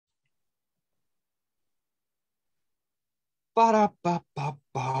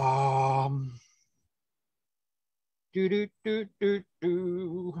Ba-da-ba-ba-bum. Do do do do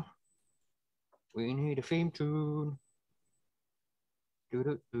do. We need a theme tune. Do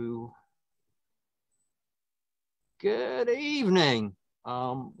do do. Good evening.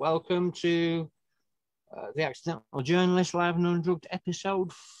 Welcome to the Accidental Journalist Live and Undrugged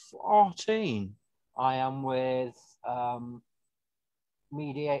episode 14. I am with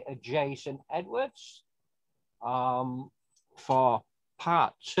mediator Jason Edwards for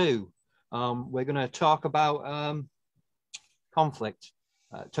part 2. We're going to talk about conflict.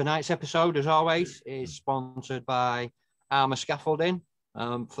 Tonight's episode, as always, is sponsored by Armour Scaffolding.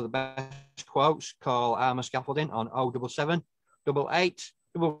 For the best quotes, call Armour Scaffolding on 077 88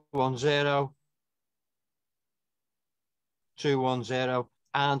 110 210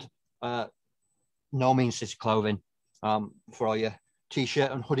 and No Means City Clothing for all your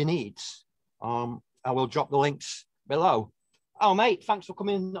t-shirt and hoodie needs. I will drop the links below. Oh, mate, thanks for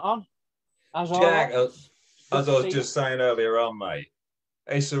coming on. Jack, as I was just saying earlier on, mate,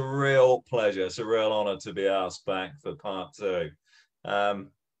 it's a real pleasure. It's a real honour to be asked back for part 2. I'm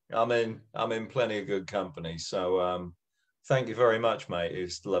in plenty of good company, so thank you very much, mate.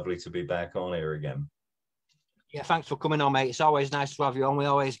 It's lovely to be back on here again. Yeah, thanks for coming on, mate. It's always nice to have you on. We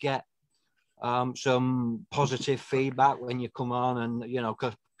always get some positive feedback when you come on, and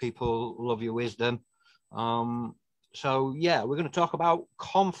because people love your wisdom. So yeah, we're going to talk about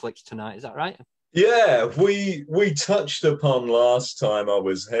conflicts tonight. Is that right? Yeah, we touched upon last time I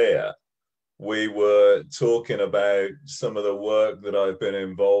was here. We were talking about some of the work that I've been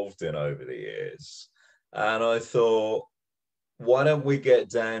involved in over the years, and I thought, why don't we get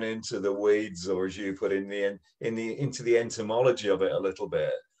down into the weeds, or as you put into the etymology of it a little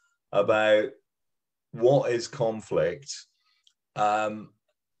bit, about what is conflict,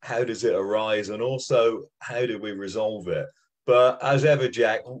 how does it arise, and also how do we resolve it? But as ever,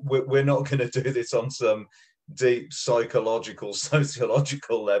 Jack, we're not going to do this on some deep psychological,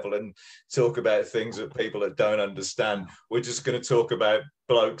 sociological level and talk about things that people that don't understand. We're just going to talk about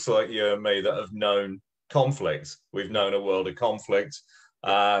blokes like you and me that have known conflict. We've known a world of conflict,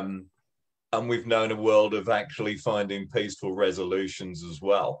 and we've known a world of actually finding peaceful resolutions as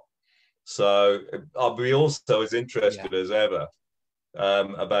well. So I'll be also as interested as ever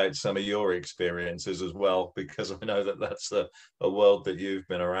about some of your experiences as well, because I know that that's a world that you've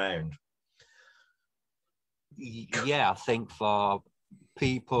been around. Yeah, I think for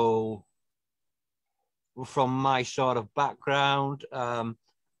people from my sort of background, and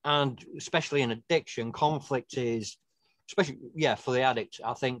especially in addiction, conflict is, especially, for the addict,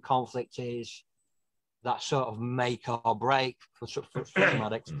 I think conflict is that sort of make or break for some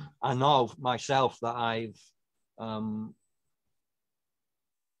addicts. I know myself that I've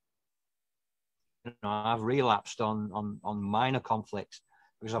relapsed on minor conflicts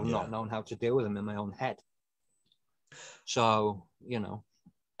because I've not known how to deal with them in my own head. So,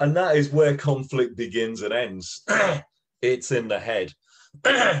 And that is where conflict begins and ends. It's in the head.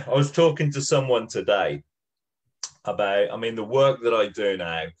 I was talking to someone today about, the work that I do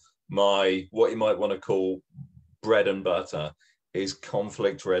now, what you might want to call bread and butter, is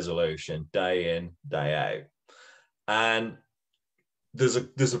conflict resolution, day in, day out. And there's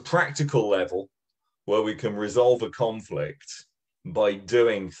a practical level where we can resolve a conflict by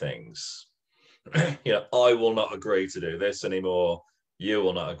doing things. I will not agree to do this anymore. You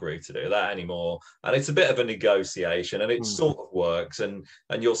will not agree to do that anymore. And it's a bit of a negotiation, and it sort of works. And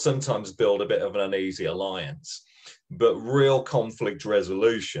you'll sometimes build a bit of an uneasy alliance. But real conflict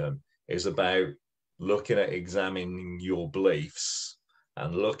resolution is about looking at examining your beliefs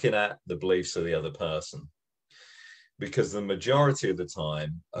and looking at the beliefs of the other person. Because the majority of the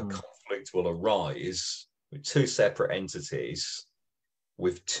time, a conflict will arise with two separate entities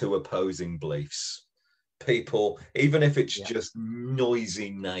with two opposing beliefs. People, even if it's just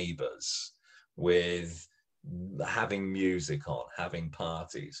noisy neighbors with having music on, having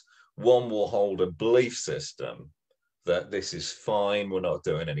parties, one will hold a belief system that this is fine, we're not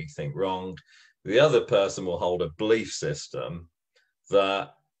doing anything wrong. The other person will hold a belief system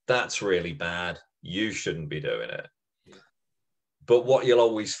that that's really bad, you shouldn't be doing it. But what you'll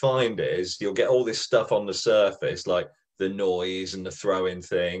always find is you'll get all this stuff on the surface, like the noise and the throwing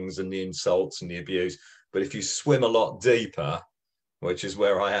things and the insults and the abuse. But if you swim a lot deeper, which is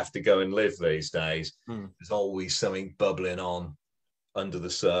where I have to go and live these days, there's always something bubbling on under the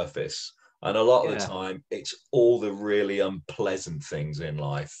surface. And a lot of the time, it's all the really unpleasant things in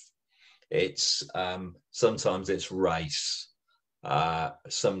life. It's sometimes it's race.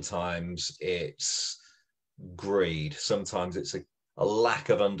 Sometimes it's greed. Sometimes it's a lack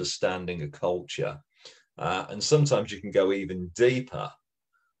of understanding of culture. And sometimes you can go even deeper.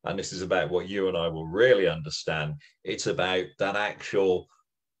 And this is about what you and I will really understand. It's about that actual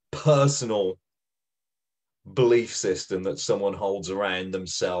personal belief system that someone holds around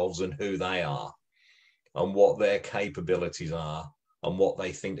themselves and who they are and what their capabilities are and what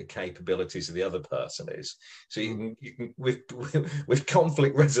they think the capabilities of the other person is. So you can with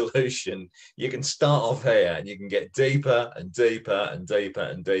conflict resolution, you can start off here and you can get deeper and deeper and deeper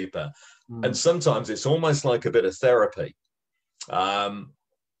and deeper. And sometimes it's almost like a bit of therapy.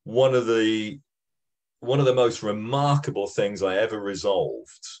 One of the most remarkable things I ever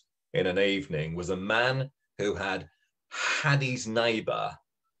resolved in an evening was a man who had his neighbor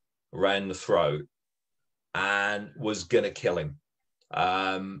around the throat and was going to kill him.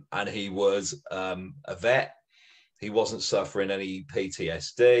 And he was a vet. He wasn't suffering any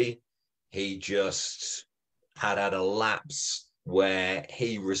PTSD. He just had a lapse where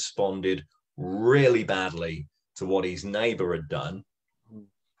he responded really badly to what his neighbor had done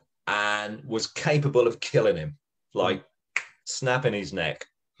and was capable of killing him, like snapping his neck.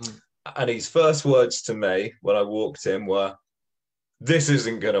 And his first words to me when I walked in were, "This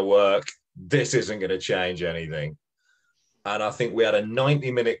isn't going to work. This isn't going to change anything." And I think we had a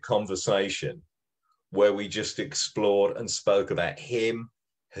 90-minute conversation where we just explored and spoke about him,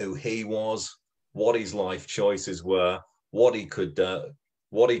 who he was, what his life choices were, what he could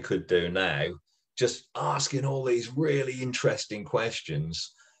do now, just asking all these really interesting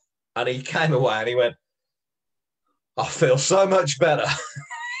questions. And he came away and he went, "I feel so much better."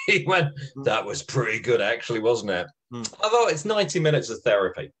 He went, "That was pretty good, actually, wasn't it?" I thought it's 90 minutes of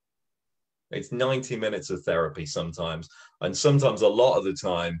therapy. It's 90 minutes of therapy sometimes. And sometimes, a lot of the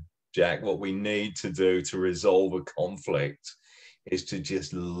time, Jack, what we need to do to resolve a conflict is to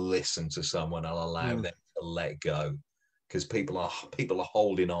just listen to someone and allow them to let go. Because people are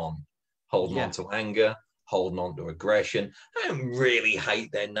holding on to anger, holding on to aggression. They don't really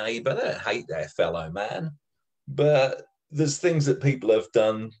hate their neighbor. They don't hate their fellow man. But there's things that people have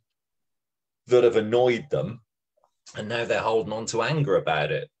done that have annoyed them, and now they're holding on to anger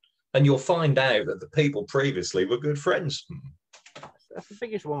about it. And you'll find out that the people previously were good friends. That's the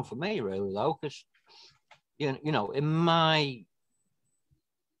biggest one for me, really, though, because you know, in my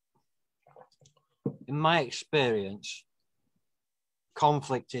experience,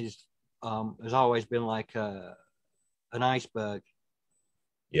 conflict has always been like an iceberg.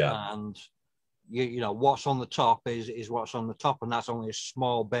 Yeah. And you know what's on the top is what's on the top, and that's only a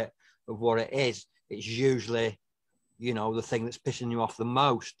small bit of what it is. It's usually, you know, the thing that's pissing you off the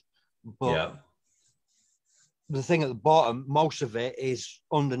most. But the thing at the bottom, most of it is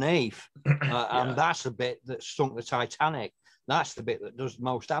underneath. And that's the bit that sunk the Titanic. That's the bit that does the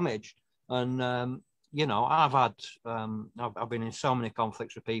most damage. And, you know, I've been in so many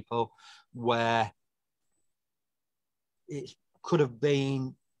conflicts with people where it could have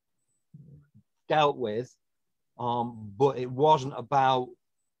been dealt with, but it wasn't about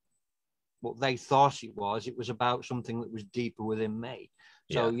what they thought it was. It was about something that was deeper within me.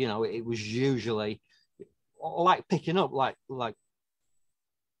 So, you know, it was usually like picking up, like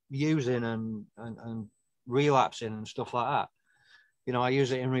using and relapsing and stuff like that. You know, I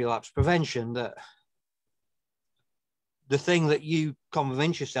use it in relapse prevention, that the thing that you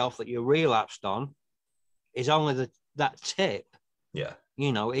convince yourself that you're relapsed on is only that tip. Yeah.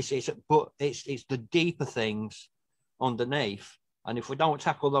 You know, it's the deeper things underneath. And if we don't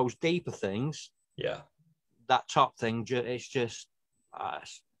tackle those deeper things, that top thing, it's just,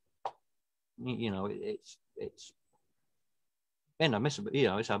 you know, it's inadmissible. You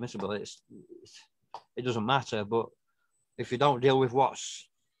know, it's admissible. It doesn't matter. But if you don't deal with what's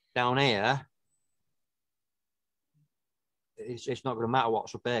down here, it's not going to matter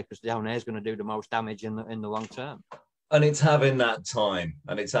what's up here, because down here is going to do the most damage in the long term. And it's having that time,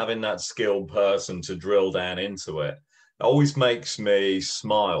 and it's having that skilled person to drill down into it. It always makes me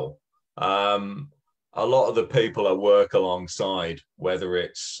smile. A lot of the people I work alongside, whether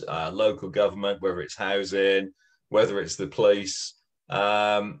it's local government, whether it's housing, whether it's the police,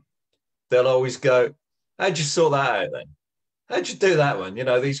 they'll always go, "How'd you sort that out then? How'd you do that one?" You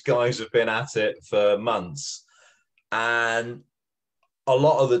know, these guys have been at it for months. And a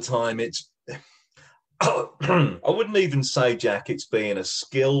lot of the time it's, I wouldn't even say, Jack, it's being a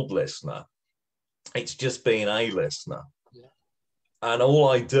skilled listener. It's just being a listener. Yeah. And all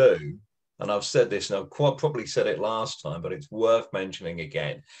I do, and I've said this, and I've probably said it last time, but it's worth mentioning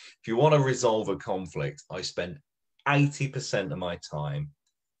again. If you want to resolve a conflict, I spend 80% of my time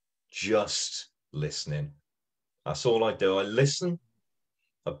just listening. That's all I do. I listen.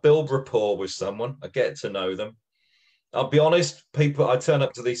 I build rapport with someone. I get to know them. I'll be honest, people, I turn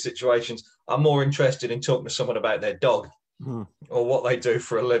up to these situations, I'm more interested in talking to someone about their dog or what they do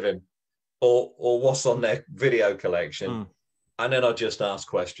for a living or what's on their video collection. And then I just ask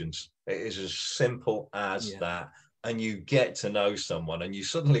questions. It is as simple as that. And you get to know someone and you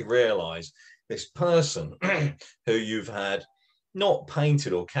suddenly realize this person who you've had not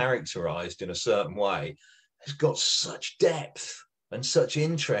painted or characterized in a certain way has got such depth and such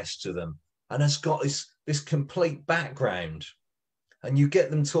interest to them and has got this complete background. And you get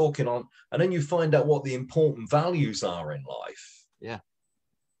them talking on, and then you find out what the important values are in life. Yeah.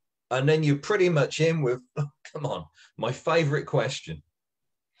 And then you're pretty much in with, oh, come on, my favorite question.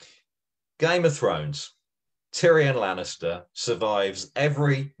 Game of Thrones. Tyrion Lannister survives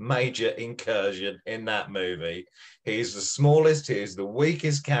every major incursion in that movie. He's the smallest, he is the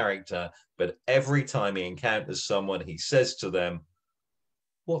weakest character, but every time he encounters someone, he says to them,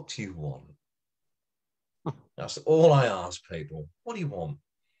 "What do you want?" That's all I ask people. What do you want?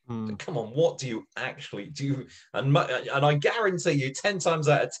 Come on, what do you actually do? And I guarantee you 10 times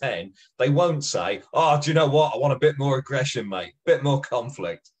out of 10, they won't say, "Oh, do you know what? I want a bit more aggression, mate, a bit more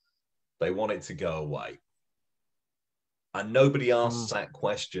conflict." They want it to go away. And nobody asks that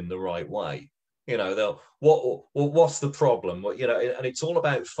question the right way. You know, they'll, what's the problem? You know, and it's all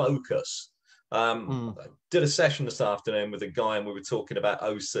about focus. I did a session this afternoon with a guy and we were talking about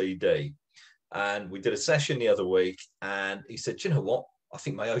OCD. And we did a session the other week and he said, "Do you know what? I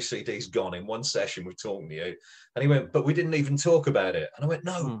think my OCD's gone in one session with talking to you." And he went, "But we didn't even talk about it." And I went,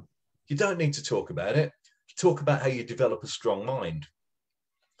 "No, you don't need to talk about it. You talk about how you develop a strong mind."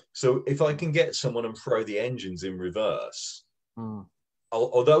 So if I can get someone and throw the engines in reverse,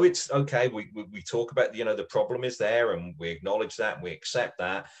 although it's okay, we talk about, you know, the problem is there and we acknowledge that and we accept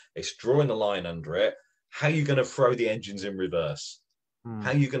that, it's drawing the line under it. How are you going to throw the engines in reverse?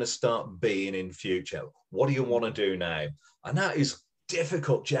 How are you going to start being in future? What do you want to do now? And that is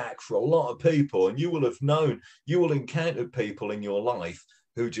difficult, Jack, for a lot of people. And you will have known, you will encounter people in your life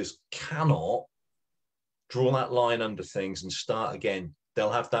who just cannot draw that line under things and start again. They'll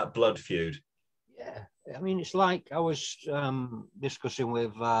have that blood feud. Yeah. I mean, it's like I was discussing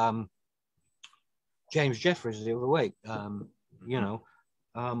with James Jeffries the other week. You know,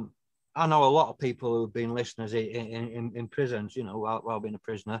 I know a lot of people who've been listeners in prisons, you know, while being a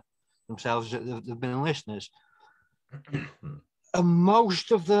prisoner themselves, they've been listeners. And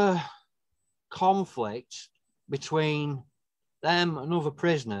most of the conflict between them and other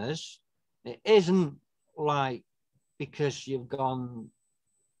prisoners, it isn't like because you've gone,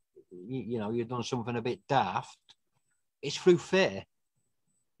 you know, you've done something a bit daft. It's through fear.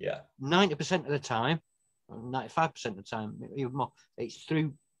 Yeah. 90% of the time, 95% of the time, even more, it's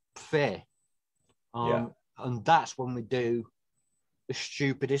through fear. And that's when we do the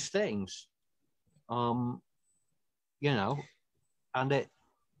stupidest things. You know, and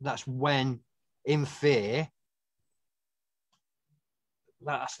that's when in fear,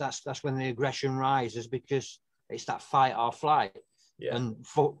 that's when the aggression rises, because it's that fight or flight. Yeah. And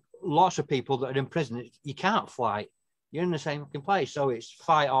for lots of people that are in prison, you can't flight. You're in the same fucking place. So it's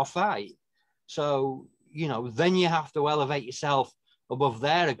fight or fight. So, you know, then you have to elevate yourself above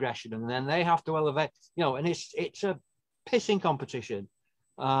their aggression, and then they have to elevate, you know, and it's a pissing competition.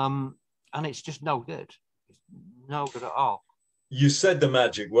 And it's just no good. It's no good at all. You said the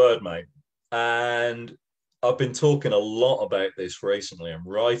magic word, mate. And I've been talking a lot about this recently. I'm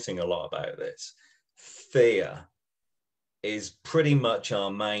writing a lot about this. Fear is pretty much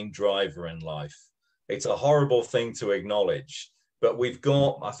our main driver in life. It's a horrible thing to acknowledge, but we've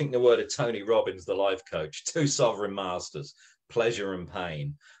got, I think the word of Tony Robbins, the life coach, two sovereign masters, pleasure and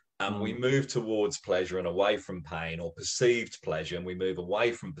pain. And we move towards pleasure and away from pain, or perceived pleasure, and we move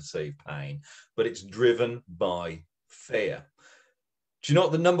away from perceived pain, but it's driven by fear. Do you know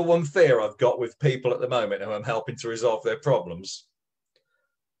what the number one fear I've got with people at the moment who I'm helping to resolve their problems?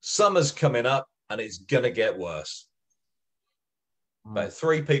 Summer's coming up and it's going to get worse. About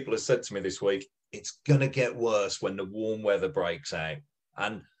 3 people have said to me this week, it's going to get worse when the warm weather breaks out.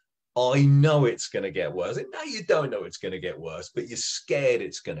 And I know it's going to get worse. No, you don't know it's going to get worse, but you're scared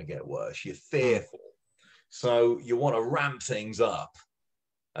it's going to get worse. You're fearful. So you want to ramp things up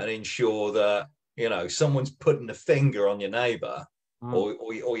and ensure that, you know, someone's putting a finger on your neighbor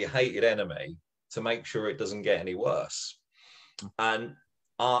or your hated enemy to make sure it doesn't get any worse. And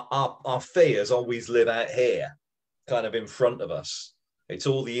our fears always live out here, kind of in front of us. It's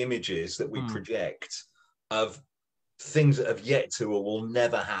all the images that we project of things that have yet to or will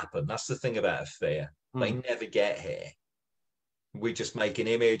never happen. That's the thing about a fear. They never get here. We just make an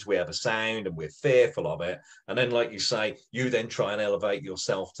image, we have a sound, and we're fearful of it. And then, like you say, you then try and elevate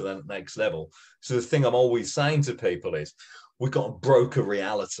yourself to that next level. So the thing I'm always saying to people is we've got to broker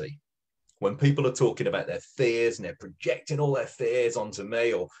reality. When people are talking about their fears and they're projecting all their fears onto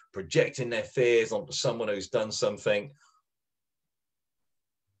me or projecting their fears onto someone who's done something,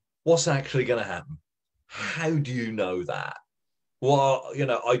 what's actually going to happen? How do you know that? Well,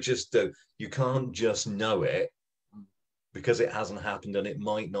 I just do. You can't just know it because it hasn't happened and it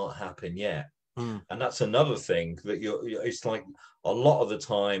might not happen yet. And that's another thing that it's like a lot of the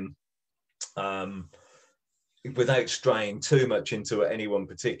time, without straying too much into any one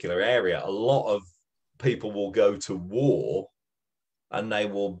particular area, a lot of people will go to war and they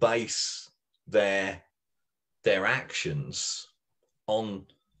will base their actions on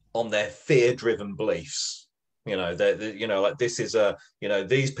their fear-driven beliefs. Like this is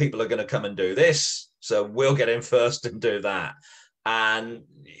these people are going to come and do this, so we'll get in first and do that. And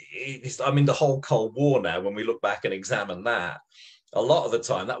the whole Cold War now, when we look back and examine that, a lot of the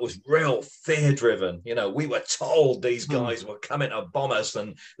time that was real fear-driven. We were told these guys were coming to bomb us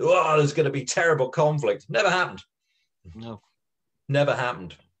and there's going to be terrible conflict. Never happened. No. Never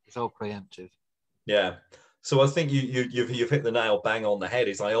happened. It's all preemptive. Yeah. So I think you've hit the nail bang on the head.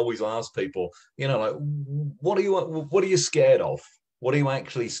 Is I always ask people, like, what are you scared of? What are you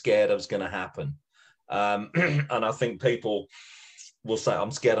actually scared of is going to happen? And I think people will say,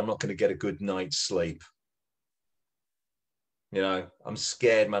 I'm scared I'm not going to get a good night's sleep. I'm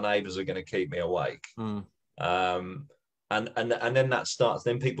scared my neighbors are going to keep me awake. And then that starts,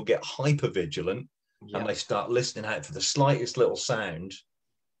 then people get hyper vigilant and they start listening out for the slightest little sound,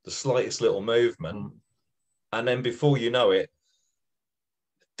 the slightest little movement. And then before you know it,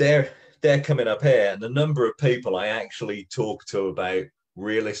 they're coming up here. And the number of people I actually talk to about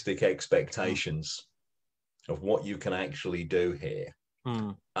realistic expectations of what you can actually do here.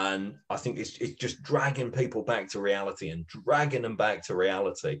 And I think it's just dragging people back to reality and dragging them back to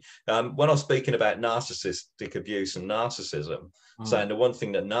reality. When I was speaking about narcissistic abuse and narcissism, saying the one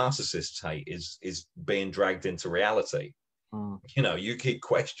thing that narcissists hate is being dragged into reality. You keep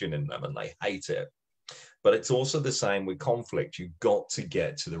questioning them and they hate it. But it's also the same with conflict. You've got to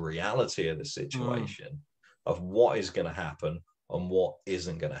get to the reality of the situation of what is going to happen and what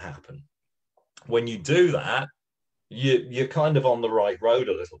isn't going to happen. When you do that, you're kind of on the right road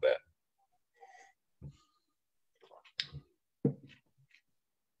a little bit.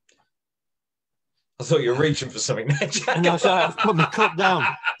 I thought you were reaching for something there, Jack. No, sorry, I've put my cup down.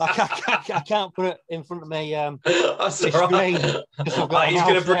 I can't put it in front of me. That's all right. He's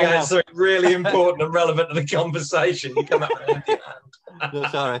going to bring out something really important and relevant to the conversation. You come up with it in your hand. No,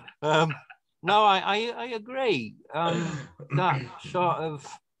 sorry. No, I agree. That sort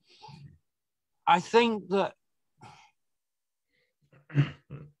of, I think that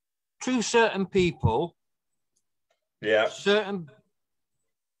to certain people, certain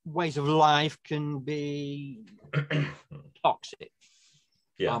ways of life can be toxic.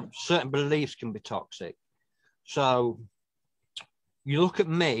 Certain beliefs can be toxic. So you look at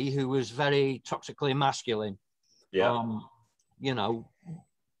me, who was very toxically masculine. I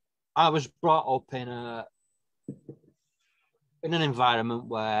was brought up in an environment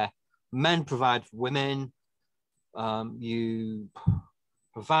where men provide for women. You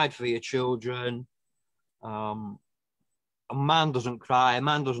provide for your children. A man doesn't cry, a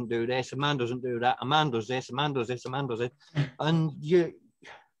man doesn't do this, a man doesn't do that, a man does this, a man does this, a man does it. And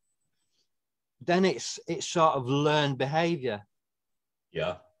then it's sort of learned behavior.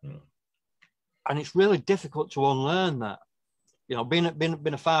 And it's really difficult to unlearn that. Being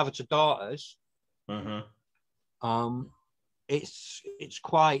a father to daughters, it's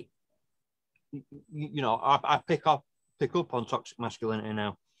quite, I pick up on toxic masculinity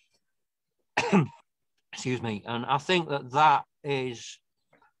now. Excuse me. And I think that's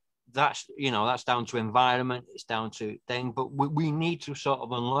down to environment, it's down to thing, but we need to sort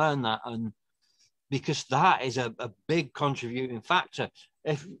of unlearn that, and because that is a big contributing factor.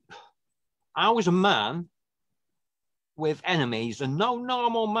 If I was a man with enemies, and no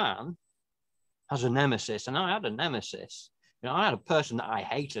normal man has a nemesis, and I had a nemesis. I had a person that I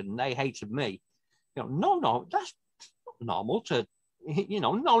hated and they hated me. No, that's not normal to,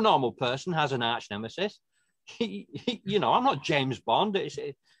 no normal person has an arch nemesis. I'm not James Bond.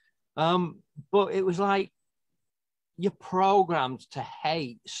 But it was like you're programmed to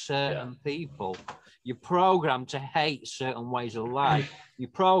hate certain people. You're programmed to hate certain ways of life. You're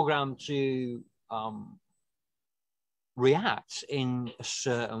programmed to react in a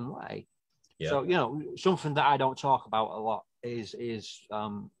certain way. So, something that I don't talk about a lot is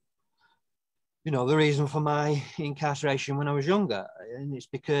the reason for my incarceration when I was younger. And it's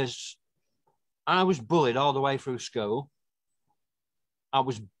because I was bullied all the way through school. I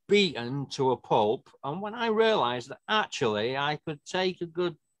was beaten to a pulp. And when I realized that actually I could take a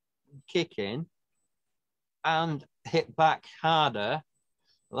good kick in and hit back harder,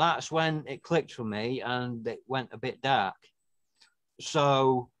 that's when it clicked for me and it went a bit dark.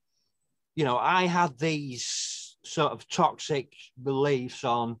 So, I had these sort of toxic beliefs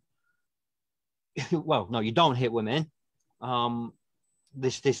on, well, no, you don't hit women.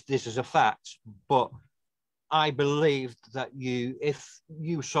 This is a fact, but I believed that if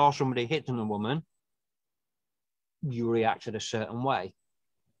you saw somebody hitting a woman, you reacted a certain way,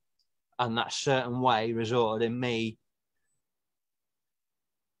 and that certain way resulted in me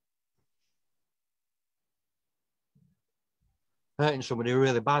hurting somebody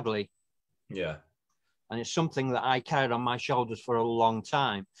really badly. Yeah. And it's something that I carried on my shoulders for a long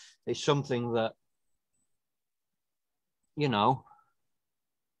time. It's something that,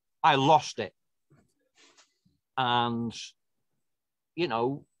 I lost it. And,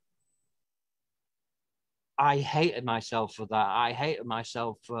 I hated myself for that. I hated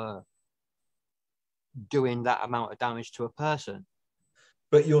myself for doing that amount of damage to a person.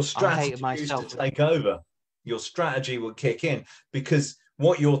 But your strategy used to take over. Your strategy would kick in, because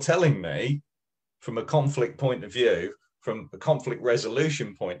what you're telling me from a conflict point of view, from a conflict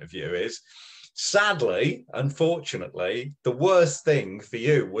resolution point of view, is sadly, unfortunately, the worst thing for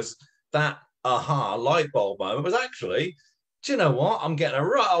you was that aha light bulb moment was actually, do you know what? I'm getting a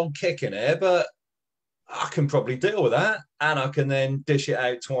right old kick in here, but I can probably deal with that, and I can then dish it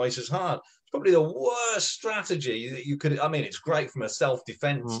out twice as hard. It's probably the worst strategy that you could. I mean, it's great from a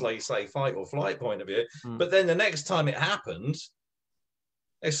self-defense, like say, fight or flight point of view, but then the next time it happens,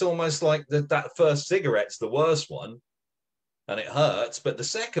 it's almost like that first cigarette's the worst one, and it hurts, but the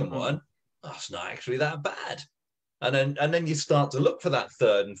second one, it's not actually that bad. And then you start to look for that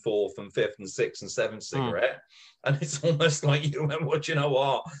third and fourth and fifth and sixth and seventh cigarette, and it's almost like you went, "Well, you know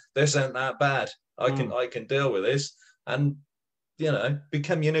what? This ain't that bad. I can deal with this," and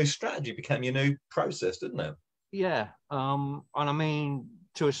become your new strategy, become your new process, didn't it? Yeah. And I mean,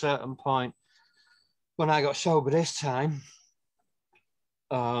 to a certain point, when I got sober this time,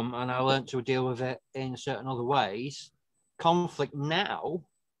 and I learned to deal with it in certain other ways, conflict now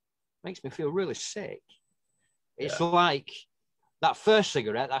makes me feel really sick. It's like that first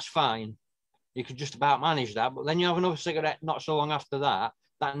cigarette, that's fine. You could just about manage that. But then you have another cigarette not so long after that,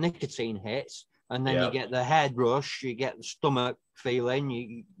 that nicotine hits, and then you get the head rush, you get the stomach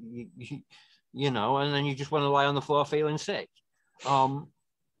feeling, and then you just want to lie on the floor feeling sick.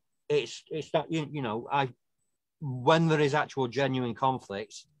 It's that, when there is actual genuine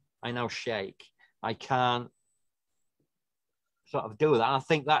conflict, I now shake. I can't sort of do that. And I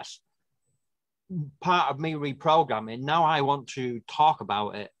think that's part of me reprogramming. Now I want to talk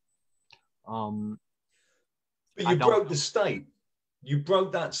about it. But you broke the state. You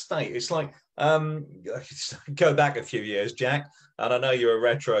broke that state. It's like, go back a few years, Jack, and I know you're a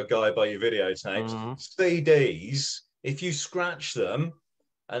retro guy by your videotapes. CDs, if you scratch them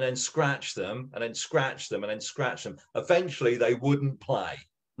and then scratch them and then scratch them and then scratch them, eventually they wouldn't play.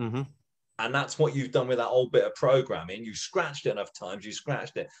 And that's what you've done with that old bit of programming. You scratched it enough times, you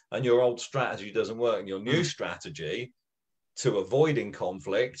scratched it, and your old strategy doesn't work. And your new strategy to avoiding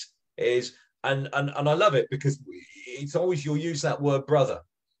conflict is, and I love it, because it's always, you'll use that word brother.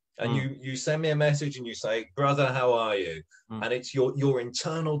 And you send me a message and you say, "Brother, how are you?" And it's your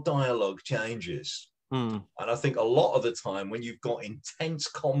internal dialogue changes. And I think a lot of the time when you've got intense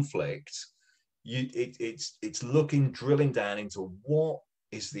conflict, it's drilling down into what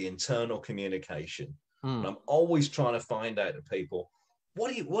is the internal communication. And I'm always trying to find out to people, what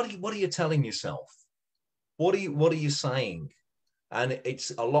are you telling yourself? What are you saying? And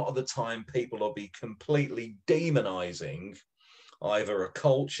it's a lot of the time people will be completely demonizing either a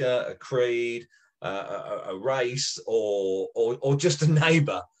culture, a creed, a race, or just a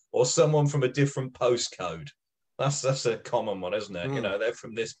neighbor or someone from a different postcode. That's a common one, isn't it? They're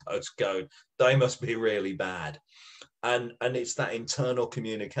from this postcode, they must be really bad. And it's that internal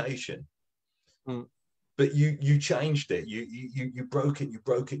communication. But you changed it. You broke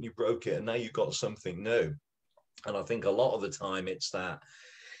it, and now you've got something new. And I think a lot of the time it's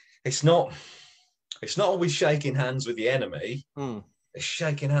not always shaking hands with the enemy. It's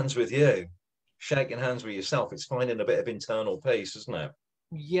shaking hands with you, shaking hands with yourself. It's finding a bit of internal peace, isn't it?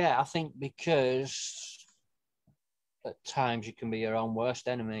 Yeah, I think because at times you can be your own worst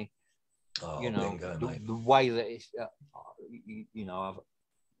enemy. Bingo, the way that it's,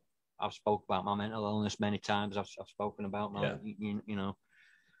 I've spoke about my mental illness many times. I've spoken about my,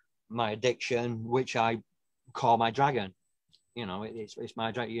 my addiction, which I call my dragon. You know, it's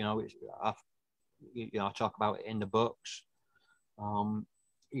my dragon. You know, I talk about it in the books.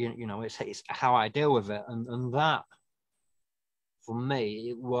 You know, it's how I deal with it, and that for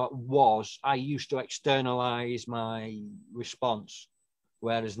me was I used to externalize my response,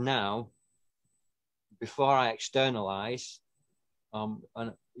 whereas now, before I externalize, and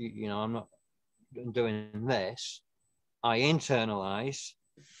you know, I'm not doing this, I internalize,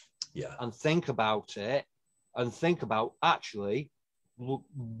 and think about it, and think about actually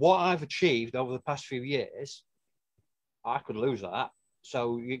what I've achieved over the past few years. I could lose that.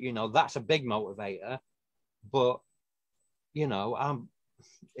 So, you know, that's a big motivator. But, you know,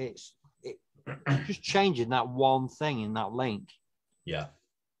 it's just changing that one thing in that link. Yeah.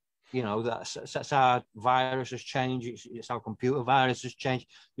 You know, that's how viruses change. It's how computer viruses change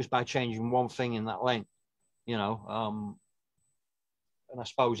just by changing one thing in that link. You know, and I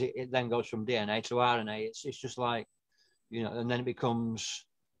suppose it then goes from DNA to RNA. It's just like, you know, and then it becomes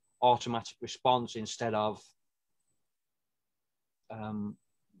automatic response instead of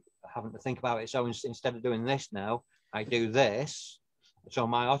having to think about it. So instead of doing this now, I do this. So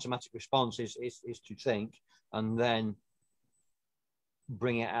my automatic response is to think and then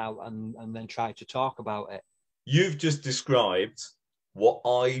bring it out and then try to talk about it. You've just described what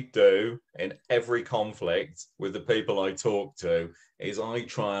I do in every conflict with the people I talk to is I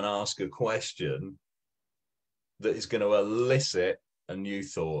try and ask a question that is going to elicit a new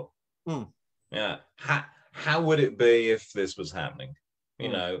thought. Yeah. How would it be if this was happening? You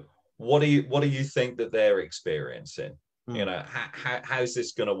know, what do you think that they're experiencing? You know, how's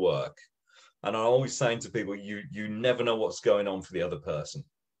this going to work? And I'm always saying to people, you never know what's going on for the other person.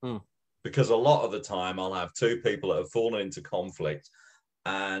 Because a lot of the time I'll have two people that have fallen into conflict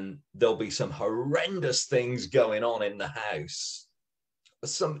and there'll be some horrendous things going on in the house.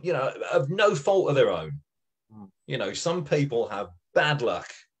 Some, you know, of no fault of their own. You know, some people have bad luck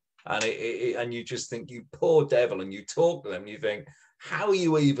and and you just think, you poor devil, and you talk to them, you think, how are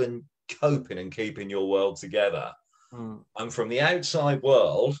you even coping and keeping your world together? And from the outside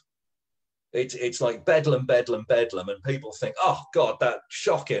world, it's like bedlam, bedlam, bedlam, and people think, oh God, that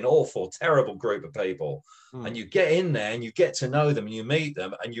shocking, awful, terrible group of people. And you get in there and you get to know them and you meet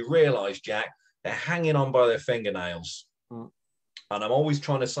them and you realize, Jack, they're hanging on by their fingernails. And I'm always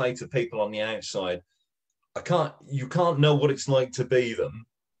trying to say to people on the outside, you can't know what it's like to be them,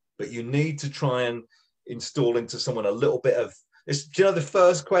 but you need to try and install into someone a little bit of, it's, you know, the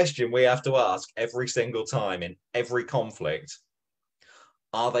first question we have to ask every single time in every conflict: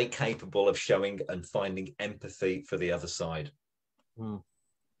 are they capable of showing and finding empathy for the other side?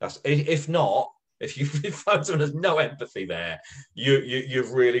 That's, if not, if you find someone has no empathy there,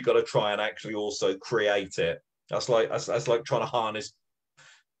 you've really got to try and actually also create it. That's like trying to harness,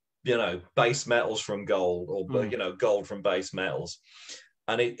 you know, base metals from gold, or you know, gold from base metals.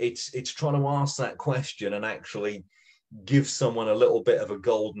 And it's trying to ask that question and actually give someone a little bit of a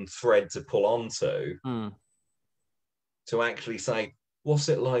golden thread to pull onto, to actually say, what's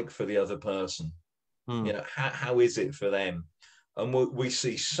it like for the other person? You know, how is it for them? And we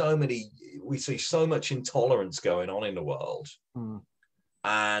see so much intolerance going on in the world,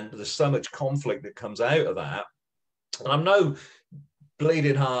 and there's so much conflict that comes out of that. And I'm no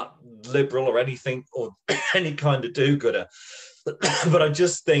bleeding heart liberal or anything, or any kind of do-gooder, but I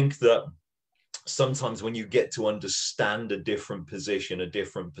just think that sometimes when you get to understand a different position, a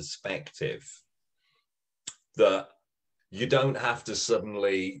different perspective, that you don't have to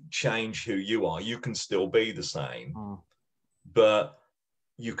suddenly change who you are. You can still be the same, but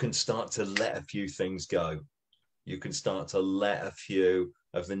you can start to let a few things go. You can start to let a few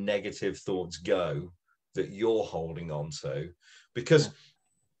of the negative thoughts go that you're holding on to. Because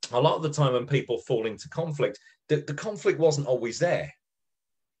a lot of the time when people fall into conflict, the conflict wasn't always there.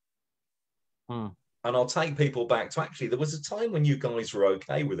 And I'll take people back to, actually, there was a time when you guys were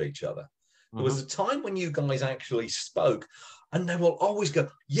okay with each other. There was a time when you guys actually spoke, and they will always go,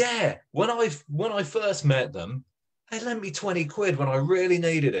 yeah, when I first met them, they lent me 20 quid when I really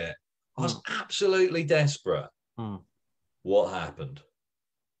needed it. I was absolutely desperate. What happened?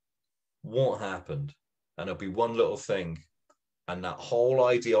 What happened? And it'll be one little thing, and that whole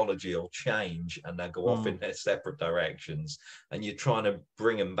ideology will change, and they'll go off in their separate directions. And you're trying to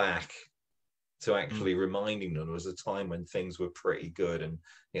bring them back to actually reminding them there was a time when things were pretty good, and,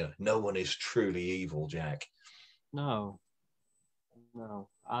 you know, no one is truly evil, Jack. No.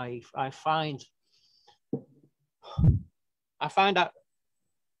 I find that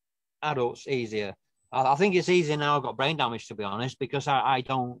adults easier. I think it's easier now I've got brain damage, to be honest, because I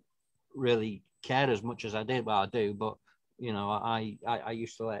don't really care as much as I did. Well, I do, but You know, I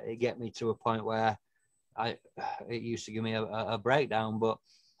used to let it get me to a point where it used to give me a breakdown. But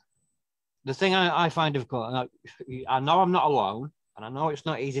the thing I find difficult, and I know I'm not alone, and I know it's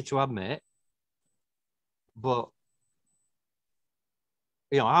not easy to admit, but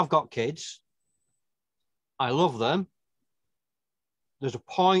you know, I've got kids. I love them. There's a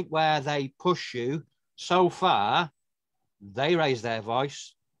point where they push you so far, they raise their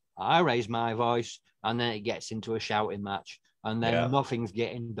voice, I raise my voice, and then it gets into a shouting match, and then nothing's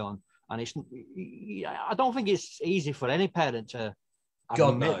getting done. And I don't think it's easy for any parent to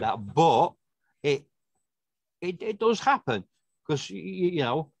admit that, but it does happen, because you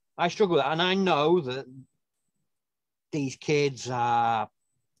know, I struggle with that, and I know that these kids are,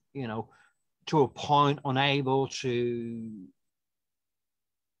 you know, to a point unable to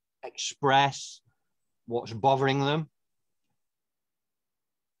express what's bothering them.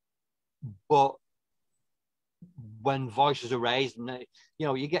 But when voices are raised, and you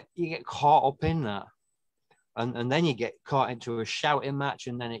know, you get caught up in that, and then you get caught into a shouting match,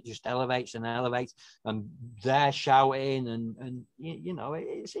 and then it just elevates and elevates, and they're shouting, and you know,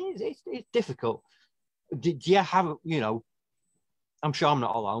 it's difficult. Do you have, you know, I'm sure I'm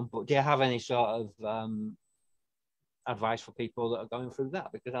not alone, but do you have any sort of advice for people that are going through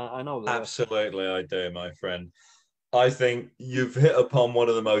that? Because I know that. Absolutely, I do, my friend. I think you've hit upon one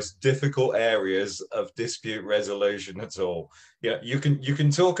of the most difficult areas of dispute resolution at all. Yeah, you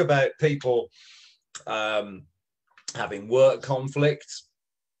can talk about people having work conflicts,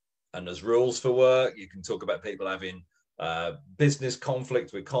 and there's rules for work. You can talk about people having business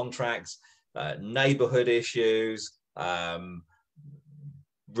conflict with contracts, neighborhood issues,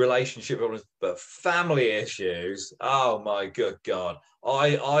 relationship problems, but family issues. Oh my good God.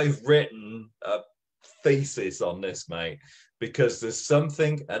 I've written a thesis on this, mate, because there's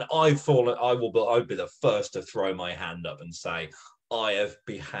something, and I'd be the first to throw my hand up and say I have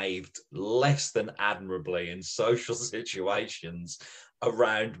behaved less than admirably in social situations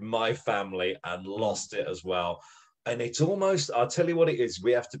around my family and lost it as well. And it's almost, I'll tell you what it is,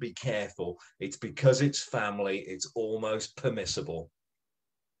 we have to be careful. It's because it's family, it's almost permissible.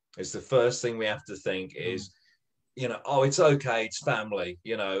 It's the first thing we have to think is, you know, oh, it's okay, it's family,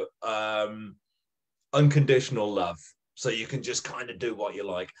 you know, unconditional love. So you can just kind of do what you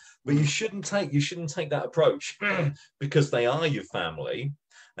like. But you shouldn't take that approach because they are your family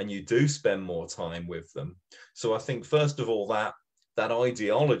and you do spend more time with them. So I think, first of all, that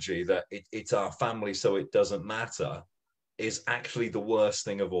ideology that it's our family, so it doesn't matter, is actually the worst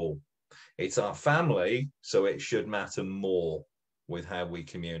thing of all. It's our family, so it should matter more with how we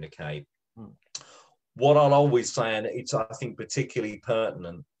communicate. What I'll always say, and it's, I think, particularly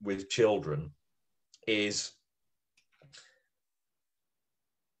pertinent with children, is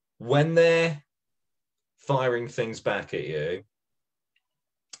when they're firing things back at you,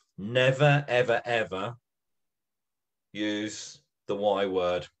 never, ever, ever use the Y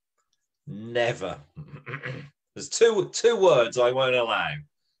word. Never. There's two words I won't allow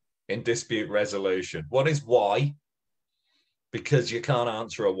in dispute resolution. One is why, because you can't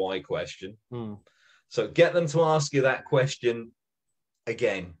answer a why question. So get them to ask you that question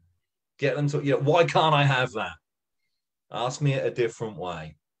again. Get them to, you know, why can't I have that? Ask me it a different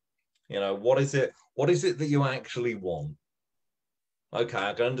way. You know, what is it that you actually want? Okay,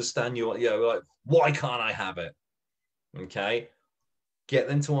 I can understand you, you know, like, why can't I have it? Okay. Get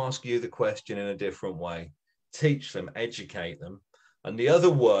them to ask you the question in a different way. Teach them, educate them. And the other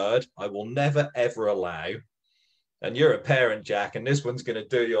word I will never, ever allow, and you're a parent, Jack, and this one's going to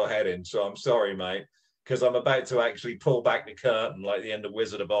do your head in, so I'm sorry, mate, because I'm about to actually pull back the curtain like the end of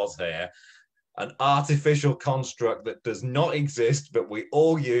Wizard of Oz here. An artificial construct that does not exist, but we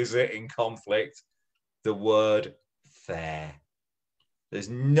all use it in conflict, the word fair. There's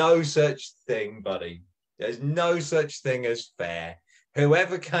no such thing, buddy. There's no such thing as fair.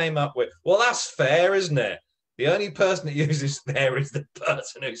 Whoever came up with, well, that's fair, isn't it? The only person that uses fair is the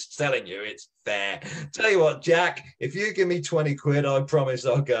person who's telling you it's fair. Tell you what, Jack, if you give me 20 quid, I promise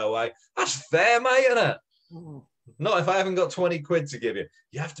I'll go away. That's fair, mate, isn't it? Not if I haven't got 20 quid to give you.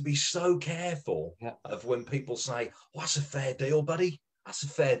 You have to be so careful of when people say, oh, that's a fair deal, buddy. That's a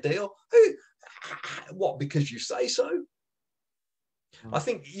fair deal. Who? What, because you say so? I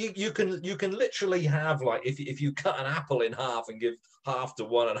think you can literally have, like, if you cut an apple in half and give half to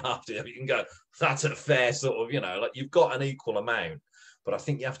one and half to the other, you can go, that's a fair sort of, you know, like you've got an equal amount. But I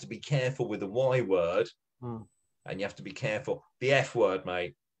think you have to be careful with the Y word, and you have to be careful. The F word,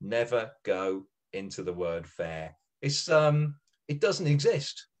 mate, never go into the word fair. It's it doesn't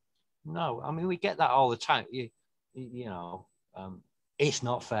exist. No, I mean, we get that all the time. You know, it's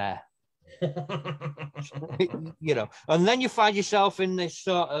not fair. You know, and then you find yourself in this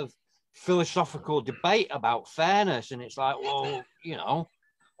sort of philosophical debate about fairness, and it's like, well, you know,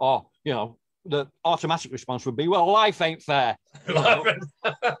 or you know, the automatic response would be, well, life ain't fair, you know?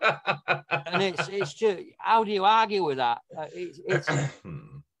 And it's just, how do you argue with that? It's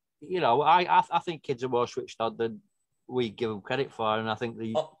you know, I think kids are more switched on than we give them credit for, and I think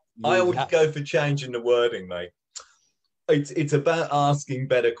I always go for changing the wording, mate. It's about asking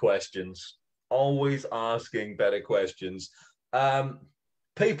better questions. Always asking better questions.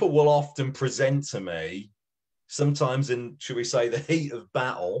 People will often present to me, sometimes in, should we say, the heat of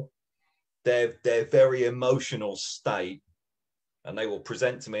battle, their very emotional state, and they will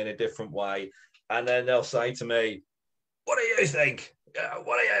present to me in a different way, and then they'll say to me, "What do you think?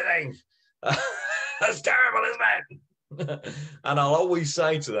 What do you think? That's terrible, isn't it?" And I'll always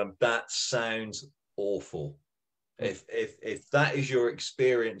say to them, "That sounds awful. If that is your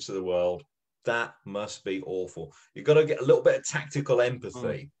experience of the world, that must be awful." You've got to get a little bit of tactical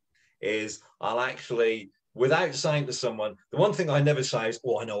empathy. Is I'll actually, without saying to someone, the one thing I never say is,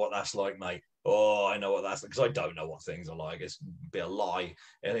 "Oh, I know what that's like, mate. Oh, I know what that's like," because I don't know what things are like. It's be a lie.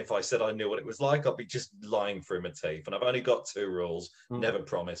 And if I said I knew what it was like, I'd be just lying through my teeth. And I've only got 2 rules: never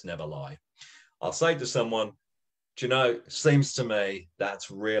promise, never lie. I'll say to someone, "Do you know, seems to me that's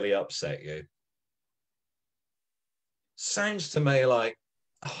really upset you. Sounds to me like,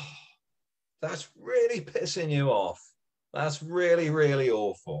 oh, that's really pissing you off. That's really, really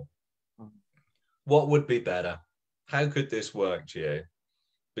awful. What would be better? How could this work to you?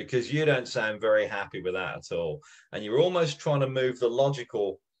 Because you don't sound very happy with that at all." And you're almost trying to move the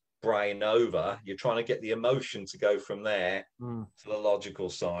logical brain over. You're trying to get the emotion to go from there to the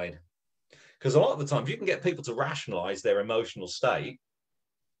logical side. Because a lot of the times you can get people to rationalize their emotional state.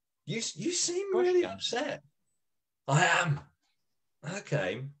 You seem really upset. I am.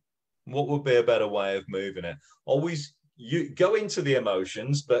 Okay. What would be a better way of moving it? Always you go into the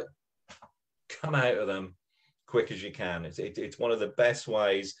emotions, but come out of them quick as you can. It's one of the best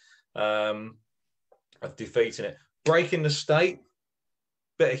ways of defeating it. Breaking the state,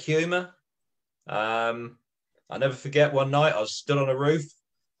 bit of humor. I never forget one night I was stood on a roof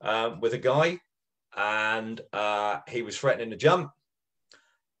with a guy, and he was threatening to jump,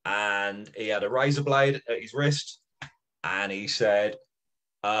 and he had a razor blade at his wrist, and he said,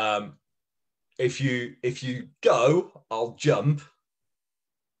 if you go, I'll jump.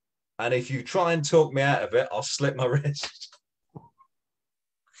 And if you try and talk me out of it, I'll slit my wrist.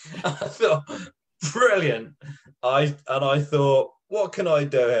 I thought, brilliant. I thought, what can I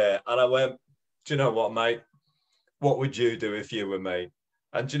do here? And I went, "Do you know what, mate? What would you do if you were me?"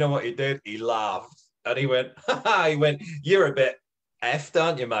 And do you know what he did? He laughed. And he went, "You're a bit effed,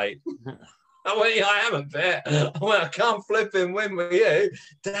 aren't you, mate?" I went, "Yeah, I am a bit." I went, "I can't flip and win with you.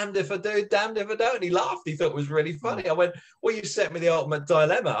 Damned if I do, damned if I don't." And he laughed. He thought it was really funny. I went, "Well, you set me the ultimate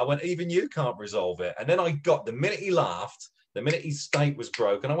dilemma." I went, "Even you can't resolve it." And then I got, the minute he laughed, the minute his state was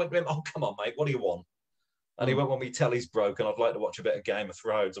broken, I went to him, "Oh, come on, mate, what do you want?" And he went, "When my telly's broken, I'd like to watch a bit of Game of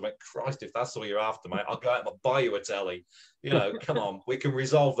Thrones." I went, "Christ, if that's all you're after, mate, I'll go out and I'll buy you a telly. You know, come on, we can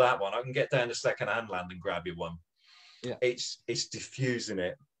resolve that one. I can get down to second-hand land and grab you one." Yeah. It's diffusing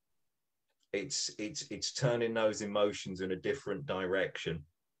it. It's turning those emotions in a different direction.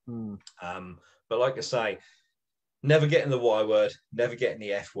 But like I say, never getting the Y word, never getting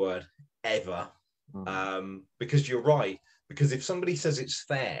the F word, ever. Because you're right. Because if somebody says it's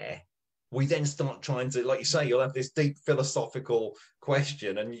fair, we then start trying to, like you say, you'll have this deep philosophical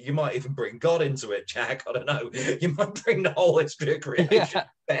question, and you might even bring God into it, Jack. I don't know. You might bring the whole history of creation,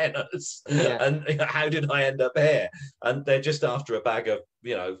 fairness, and you know, how did I end up here? And they're just after a bag of,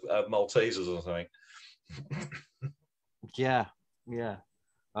 you know, Maltesers or something. Yeah.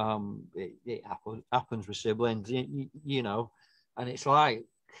 It happens with siblings, you know, and it's like,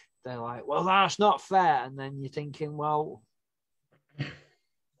 they're like, "Well, that's not fair," and then you're thinking, well,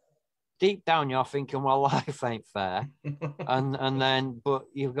 deep down you're thinking, well, life ain't fair. and then, but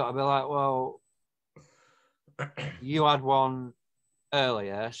you've got to be like, well, you had one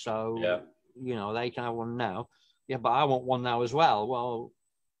earlier, so you know, they can have one now. Yeah, but I want one now as well. Well,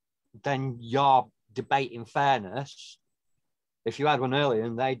 then you're debating fairness. If you had one earlier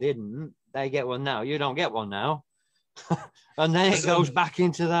and they didn't, they get one now. You don't get one now. And then it goes back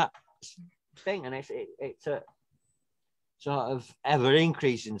into that thing, and it's a sort of ever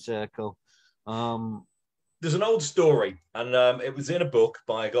increasing circle. There's an old story, and it was in a book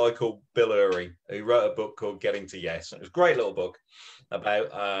by a guy called Bill Urey, who wrote a book called Getting to Yes. And it was a great little book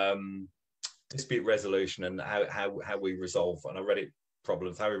about dispute resolution and how we resolve. And I read it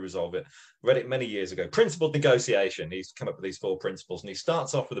problems, how we resolve it. Read it many years ago. Principled negotiation. He's come up with these 4 principles, and he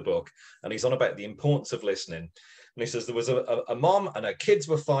starts off with a book, and he's on about the importance of listening. And he says there was a mom and her kids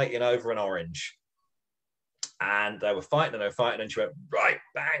were fighting over an orange. And they were fighting and they were fighting, and she went, right,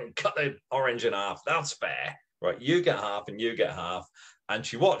 bang, cut the orange in half. That's fair. Right, you get half and you get half. And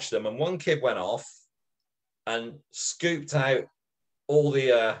she watched them, and one kid went off and scooped out all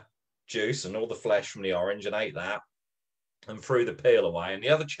the juice and all the flesh from the orange and ate that and threw the peel away. And the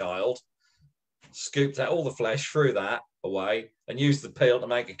other child scooped out all the flesh, threw that away, and used the peel to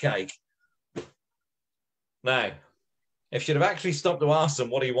make a cake. Now, if you'd have actually stopped to ask them,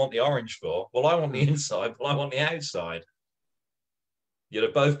 what do you want the orange for? Well, I want the inside, well, I want the outside. You'd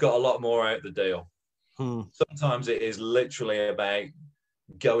have both got a lot more out of the deal. Sometimes it is literally about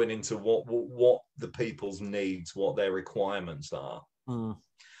going into what the people's needs, what their requirements are.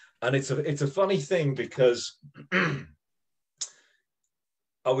 And it's a funny thing, because I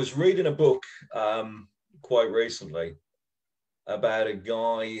was reading a book quite recently about a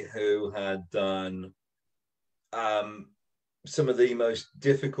guy who had done some of the most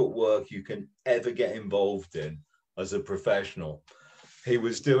difficult work you can ever get involved in as a professional. He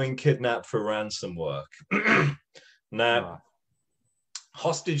was doing kidnap for ransom work. Now,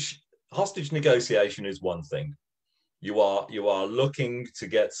 hostage negotiation is one thing. You are looking to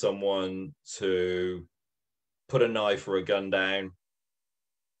get someone to put a knife or a gun down,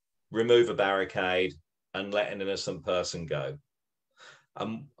 remove a barricade, and let an innocent person go.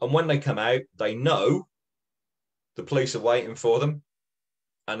 And when they come out, they know the police are waiting for them,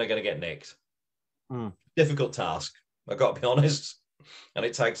 and they're going to get nicked. Difficult task, I've got to be honest. And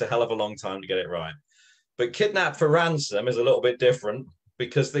it takes a hell of a long time to get it right. But kidnap for ransom is a little bit different,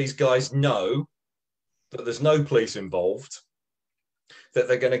 because these guys know that there's no police involved, that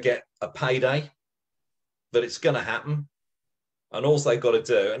they're going to get a payday, that it's going to happen. And all they've got to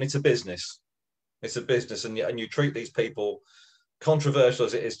do, and it's a business. It's a business, and you treat these people, controversial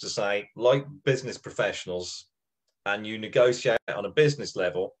as it is to say, like business professionals, and you negotiate on a business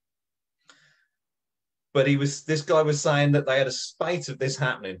level. But this guy was saying that they had a spate of this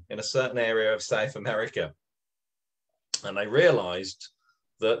happening in a certain area of South America. And they realized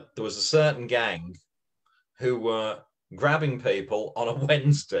that there was a certain gang who were grabbing people on a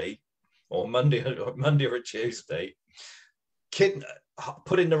Wednesday or Monday or a Tuesday,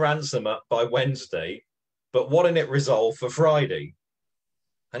 putting the ransom up by Wednesday, but wanting it resolved for Friday.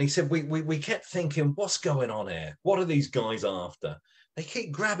 And he said, we kept thinking, what's going on here? What are these guys after? They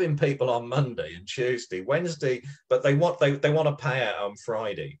keep grabbing people on Monday and Tuesday, Wednesday, but they want a payout on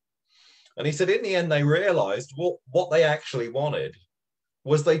Friday. And he said, in the end, they realized what they actually wanted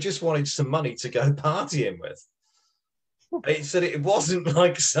was they just wanted some money to go partying with. He said it wasn't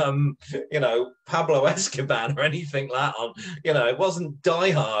like some, Pablo Escobar or anything like that. It wasn't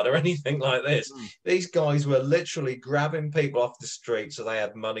Die Hard or anything like this. These guys were literally grabbing people off the street so they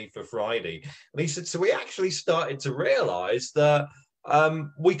had money for Friday. And he said, so we actually started to realize that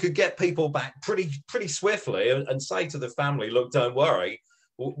we could get people back pretty swiftly and say to the family, look, don't worry,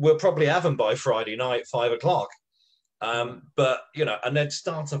 we'll probably have them by Friday night, 5 o'clock. But, and they'd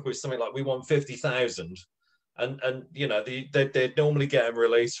start up with something like, we want 50,000. And they'd normally get them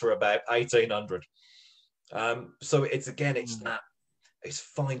released for about 1,800. So it's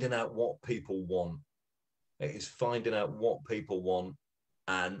finding out what people want. It is finding out what people want,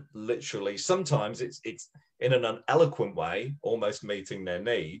 and literally sometimes it's in an uneloquent way, almost meeting their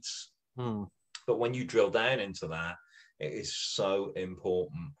needs. But when you drill down into that, it is so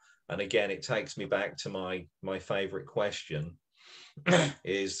important. And again, it takes me back to my favorite question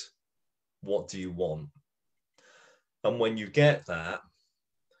is, what do you want? And when you get that,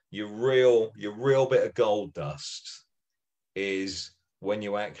 your real bit of gold dust is when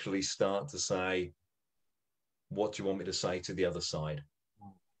you actually start to say, what do you want me to say to the other side?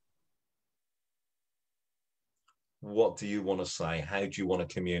 What do you want to say? How do you want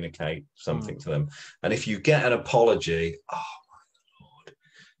to communicate something to them? And if you get an apology, oh my Lord,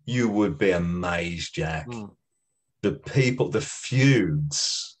 you would be amazed, Jack. The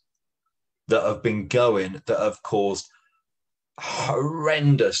feuds that have been going, that have caused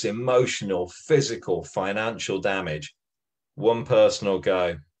horrendous emotional, physical, financial damage. One person will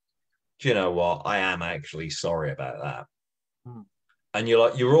go, do you know what? I am actually sorry about that. And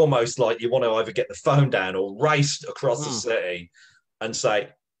you're almost like you want to either get the phone down or race across the city and say,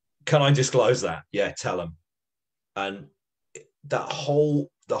 can I disclose that? Yeah, tell them. And the whole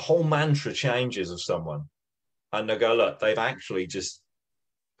mantra changes of someone. And they go, look, they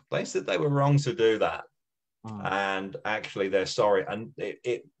said they were wrong to do that. And actually they're sorry. And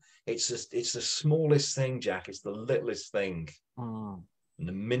it's the smallest thing, Jack. It's the littlest thing And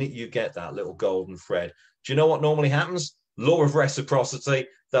the minute you get that little golden thread, do you know what normally happens? Law of reciprocity.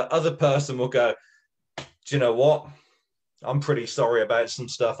 That other person will go, do you know what? I'm pretty sorry about some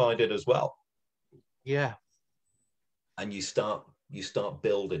stuff I did as well. Yeah. And you start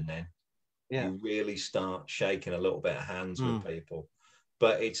building then. Yeah. You really start shaking a little bit of hands with people.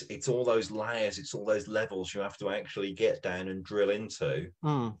 But it's all those layers, it's all those levels you have to actually get down and drill into.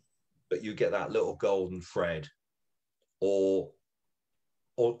 But you get that little golden thread, or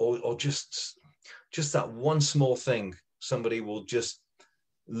just that one small thing. Somebody will just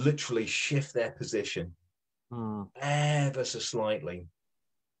literally shift their position ever so slightly.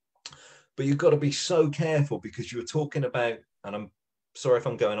 But you've got to be so careful, because you were talking about, and I'm sorry if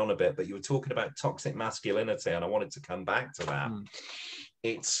I'm going on a bit, but you were talking about toxic masculinity, and I wanted to come back to that.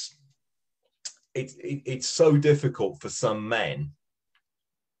 It's so difficult for some men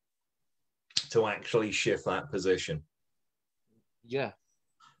to actually shift that position. Yeah.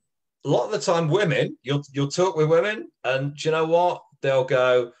 A lot of the time, women, you'll talk with women, and do you know what? They'll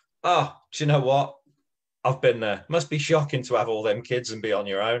go, oh, do you know what? I've been there. Must be shocking to have all them kids and be on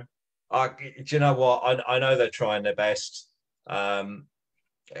your own. Do you know what? I know they're trying their best.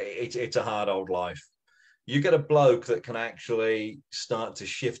 It's a hard old life. You get a bloke that can actually start to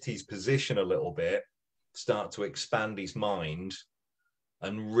shift his position a little bit, start to expand his mind,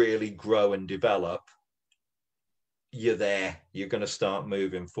 and really grow and develop. You're there. You're going to start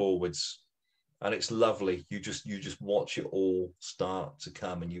moving forwards, and it's lovely. You just watch it all start to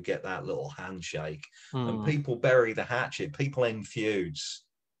come, and you get that little handshake. And people bury the hatchet. People end feuds.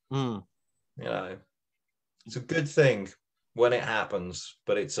 You know, it's a good thing when it happens,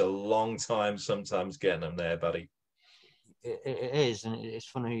 but it's a long time sometimes getting them there, buddy. It is, and it's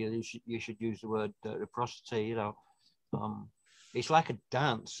funny you should use the word reciprocity. You know, it's like a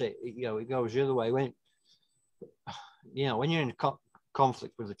dance. It goes the other way. When when you're in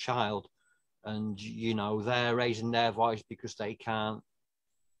conflict with a child, and they're raising their voice because they can't,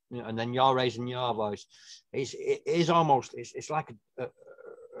 and then you're raising your voice. It is almost like a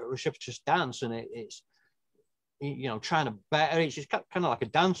reciprocous dance, and it's trying to better. It's just kind of like a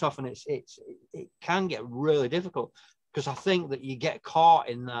dance off, and it can get really difficult, because I think that you get caught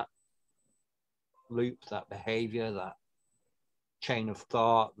in that loop, that behavior, that chain of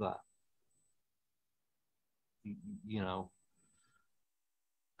thought, that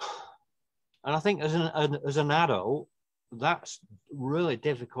and I think as an adult, that's really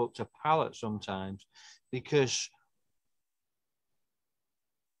difficult to palate sometimes, because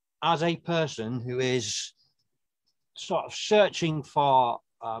as a person who is sort of searching for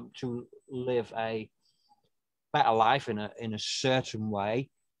to live a better life in a certain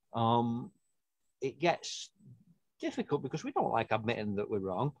way, it gets difficult, because we don't like admitting that we're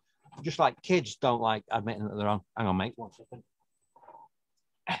wrong, just like kids don't like admitting that they're wrong. Hang on, mate, 1 second.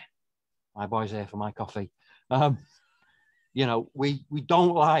 My boy's here for my coffee. We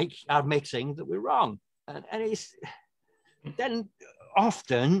don't like admitting that we're wrong, and it's then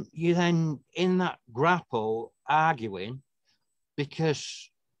often you then in that grapple arguing, because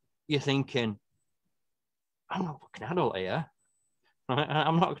you're thinking, I'm not fucking adult here.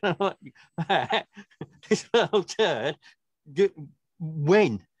 I'm not going to let this little turd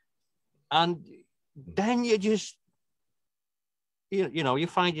win. And then you just, you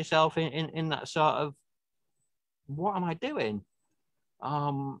find yourself in that sort of, what am I doing?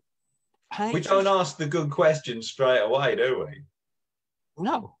 We don't ask the good questions straight away, do we?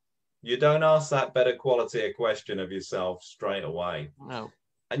 No. You don't ask that better quality a question of yourself straight away. No.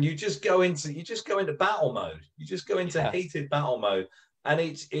 And you just go into battle mode. You just go into heated battle mode. And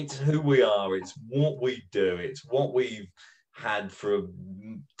it's who we are. It's what we do. It's what we've had for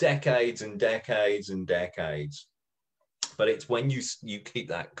decades and decades and decades. But it's when you keep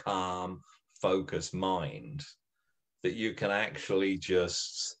that calm, focused mind that you can actually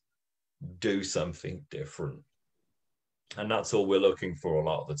just do something different. And that's all we're looking for a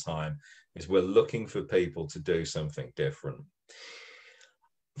lot of the time, is we're looking for people to do something different.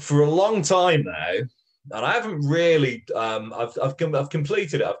 For a long time now, and I haven't really, I've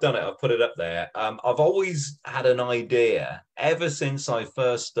completed it, I've done it, I've put it up there. I've always had an idea ever since I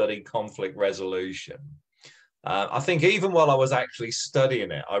first studied conflict resolution. I think even while I was actually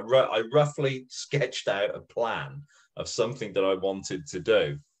studying it, I roughly sketched out a plan of something that I wanted to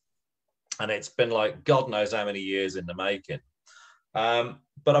do. And it's been like, God knows how many years in the making.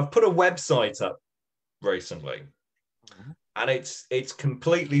 But I've put a website up recently. And it's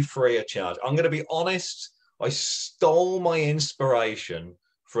completely free of charge. I'm going to be honest. I stole my inspiration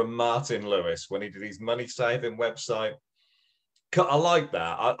from Martin Lewis when he did his money saving website. I like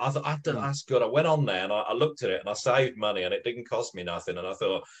that. I thought that's good. I went on there and I looked at it and I saved money and it didn't cost me nothing. And I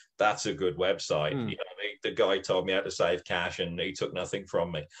thought that's a good website. You know, the guy told me how to save cash and he took nothing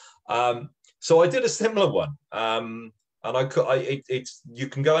from me. So I did a similar one. And it's you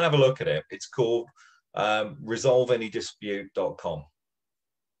can go and have a look at it. It's called resolveanydispute.com.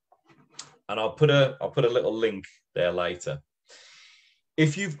 And I'll put a little link there later.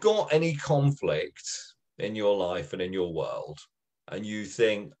 If you've got any conflict in your life and in your world, and you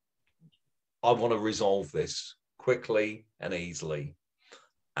think, I want to resolve this quickly and easily,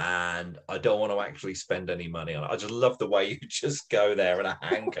 and I don't want to actually spend any money on it. I just love the way you just go there and a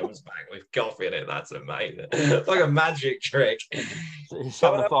hand comes back with coffee in it. That's amazing. It's like a magic trick. It's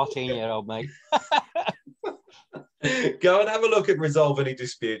I'm a 14-year-old, mate. Go and have a look at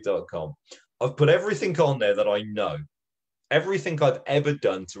resolveanydispute.com. I've put everything on there that I know. Everything I've ever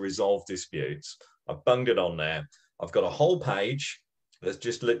done to resolve disputes, I've bunged it on there. I've got a whole page that's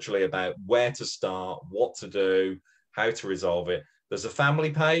just literally about where to start, what to do, how to resolve it. There's a family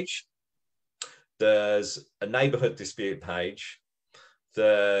page. There's a neighborhood dispute page.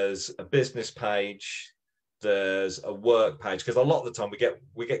 There's a business page. There's a work page, because a lot of the time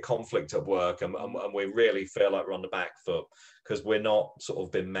we get conflict at work and we really feel like we're on the back foot because we're not sort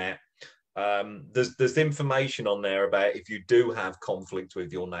of been met. There's information on there about if you do have conflict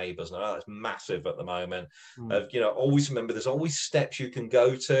with your neighbors. Now that's massive at the moment. You know, always remember there's always steps you can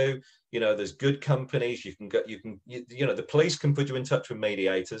go to. You know, there's good companies you know, the police can put you in touch with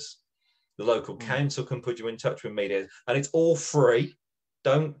mediators, the local council can put you in touch with mediators, and it's all free.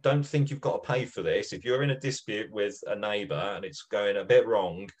 Don't think you've got to pay for this. If you're in a dispute with a neighbor and it's going a bit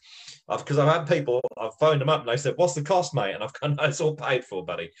wrong, because I've had people, I've phoned them up and they said, "What's the cost, mate?" And I've gone, "No, it's all paid for,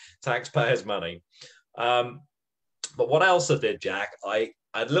 buddy. Taxpayers' money." But what else I did, Jack? I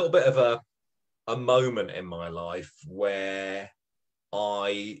had a little bit of a moment in my life where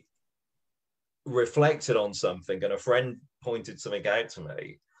I reflected on something and a friend pointed something out to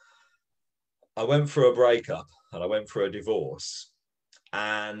me. I went through a breakup and I went through a divorce.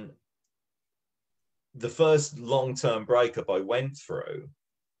 And the first long-term breakup I went through,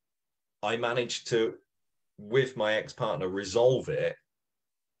 I managed to, with my ex-partner, resolve it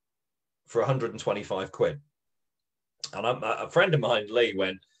for 125 quid. And a friend of mine, Lee,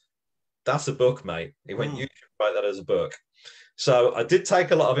 went, "That's a book, mate." He went, "You should write that as a book." So I did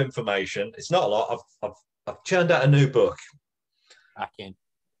take a lot of information. It's not a lot. I've churned out a new book.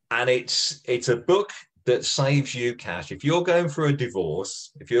 And it's a book that saves you cash. If you're going through a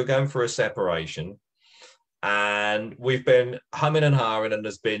divorce, if you're going through a separation, and we've been humming and hawing and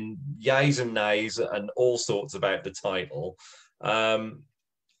there's been yays and nays and all sorts about the title,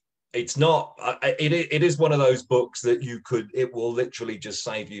 it's not, it is one of those books that it will literally just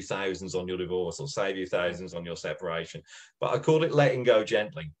save you thousands on your divorce or save you thousands on your separation. But I called it Letting Go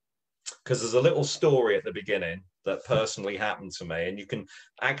Gently, because there's a little story at the beginning that personally happened to me. And you can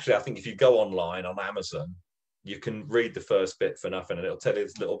actually, I think if you go online on Amazon, you can read the first bit for nothing and it'll tell you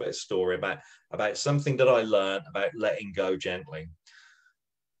this little bit of story about something that I learned about letting go gently.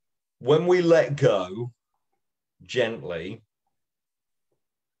 When we let go gently,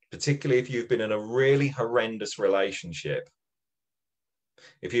 particularly if you've been in a really horrendous relationship,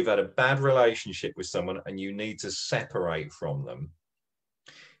 if you've had a bad relationship with someone and you need to separate from them,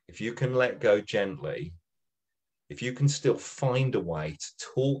 if you can let go gently, if you can still find a way to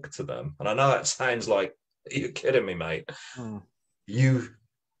talk to them, and I know that sounds like, are you kidding me, mate? You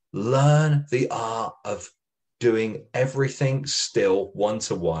learn the art of doing everything still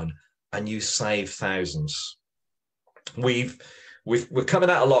one-to-one, and you save thousands. We're coming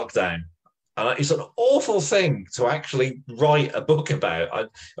out of lockdown, and it's an awful thing to actually write a book about.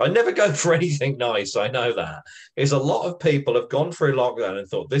 I never go for anything nice, I know that. There's a lot of people have gone through lockdown and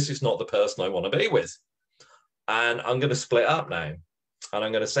thought, this is not the person I want to be with. And I'm going to split up now, and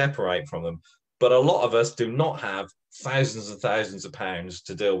I'm going to separate from them. But a lot of us do not have thousands and thousands of pounds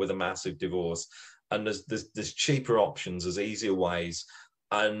to deal with a massive divorce. And there's cheaper options, there's easier ways.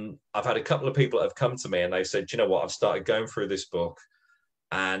 And I've had a couple of people that have come to me and they said, "You know what, I've started going through this book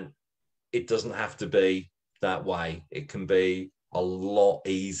and it doesn't have to be that way. It can be a lot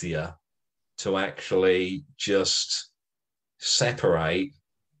easier to actually just separate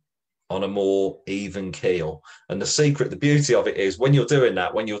on a more even keel." And the beauty of it is when you're doing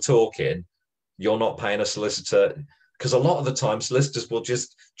that, when you're talking, you're not paying a solicitor, because a lot of the time solicitors will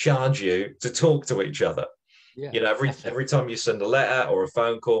just charge you to talk to each other. Yeah, you know, every time you send a letter or a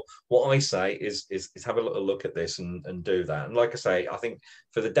phone call, what I say is have a little look at this and do that. And like I say, I think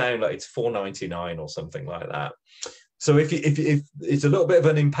for the download it's $4.99 or something like that. So if it's a little bit of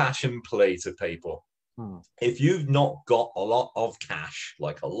an impassioned plea to people, If you've not got a lot of cash,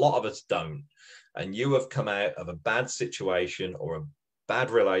 like a lot of us don't, and you have come out of a bad situation or a bad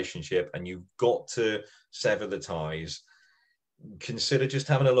relationship and you've got to sever the ties, consider just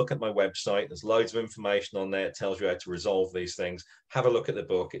having a look at my website. There's loads of information on there. It tells you how to resolve these things. Have a look at the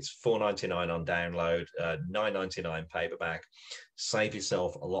book. It's $4.99 on download, $9.99 paperback. Save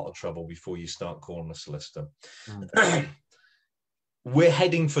yourself a lot of trouble before you start calling a solicitor. We're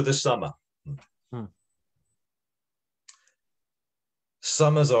heading for the summer.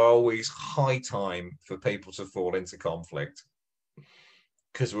 Summers are always high time for people to fall into conflict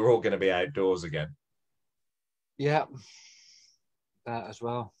because we're all going to be outdoors again. Yeah. That as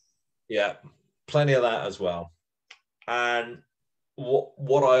well. Yeah, plenty of that as well. And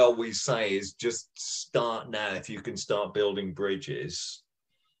what I always say is just start now if you can start building bridges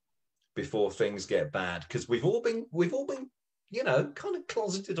before things get bad, because we've all been you know, kind of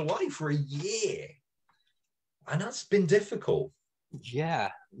closeted away for a year, and that's been difficult. Yeah.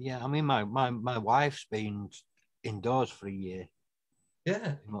 I mean, my wife's been indoors for a year. Yeah,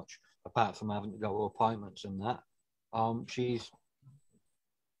 pretty much, apart from having to go to appointments and that. She's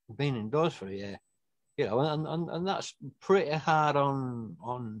been indoors for a year, you know, and that's pretty hard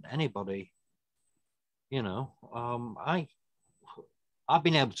on anybody, you know. I've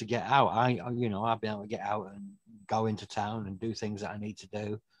been able to get out. I've been able to get out and go into town and do things that I need to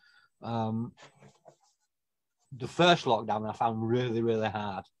do. The first lockdown I found really, really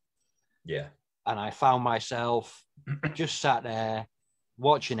hard. Yeah. And I found myself just sat there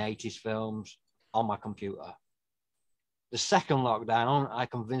watching 80s films on my computer. The second lockdown, I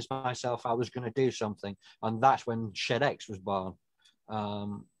convinced myself I was going to do something. And that's when Shed X was born.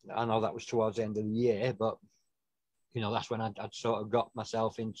 I know that was towards the end of the year, but, you know, that's when I'd sort of got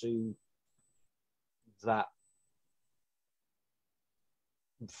myself into that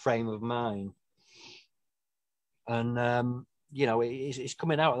frame of mind. And, you know, it's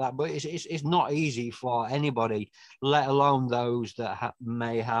coming out of that, but it's not easy for anybody, let alone those that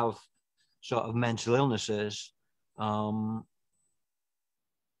may have sort of mental illnesses,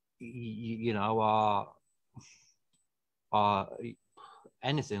 you know, or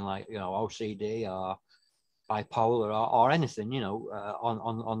anything like, you know, OCD or bipolar or anything, you know,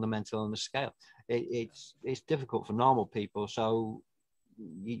 on the mental illness scale. It's difficult for normal people. So,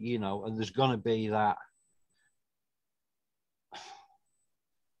 you know, and there's going to be that.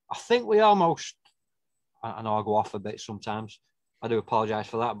 I think we almost, I know I go off a bit sometimes. I do apologize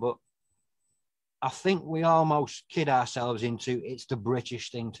for that, but I think we almost kid ourselves into it's the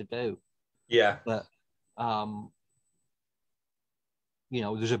British thing to do. Yeah. But, you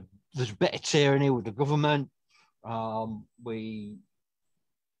know, there's a bit of tyranny with the government. We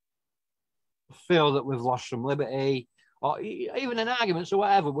feel that we've lost some liberty, or even in arguments or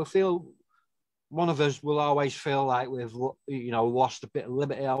whatever, we feel one of us will always feel like we've, you know, lost a bit of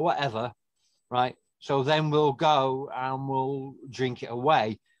liberty or whatever, right? So then we'll go and we'll drink it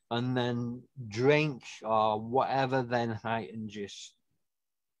away, and then drink or whatever then heightens just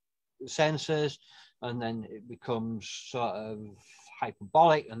senses, and then it becomes sort of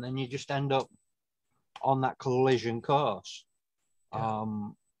hyperbolic, and then you just end up on that collision course. Yeah.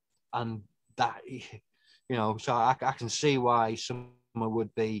 And that, you know, so I can see why someone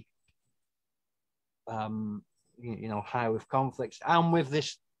would be, you know, high with conflicts. And with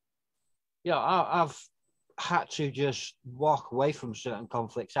this, you know, I've had to just walk away from certain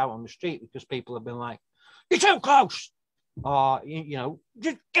conflicts out on the street because people have been like, "You're too close," or you know,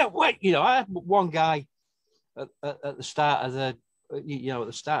 just get away. You know, I had one guy at the start of the, you know, at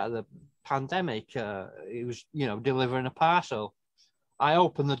the start of the pandemic. He was, you know, delivering a parcel. I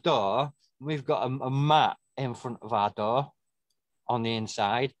opened the door. We've got a mat in front of our door on the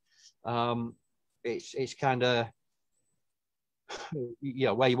inside. It's kind of, you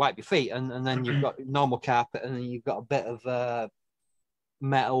know, where you wipe your feet, and then you've got normal carpet, and then you've got a bit of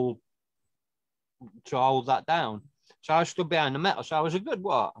metal to hold that down. So I stood behind the metal. So I was a good,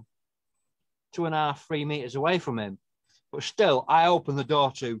 2.5, 3 meters away from him. But still, I opened the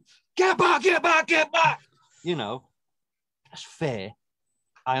door to, get back, get back, get back. You know, that's fair.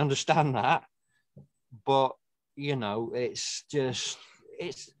 I understand that. But, you know, it's just,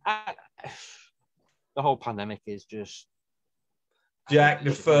 the whole pandemic is just. Jack,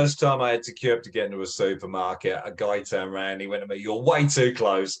 the first time I had to queue up to get into a supermarket, a guy turned around, he went to me, "You're way too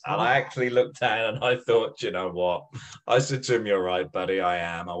close." And I actually looked down and I thought, you know what? I said to him, "You're right, buddy, I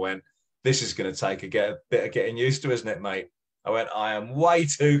am." I went, "This is going to take a bit of getting used to, isn't it, mate?" I went, "I am way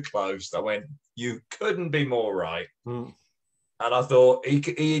too close." I went, "You couldn't be more right." And I thought he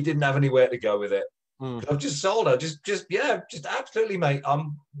didn't have anywhere to go with it. Mm. I've just sold her. Just absolutely, mate.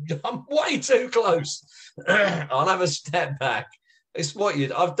 I'm way too close. I'll have a step back. It's what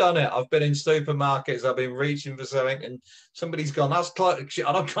I've done it. I've been in supermarkets. I've been reaching for something, and somebody's gone. That's close. And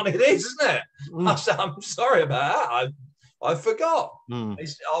I've gone. It is, isn't it? Mm. I'm sorry about that. I forgot. Mm.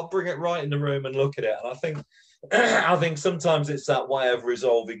 I'll bring it right in the room and look at it. And I think I think sometimes it's that way of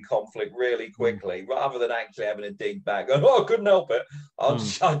resolving conflict really quickly, rather than actually having a dig back. Going, oh, I couldn't help it.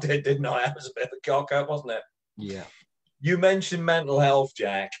 I did, didn't I? That was a bit of a cock up, wasn't it? Yeah. You mentioned mental health,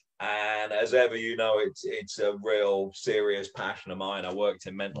 Jack, and as ever, you know, it's a real serious passion of mine. I worked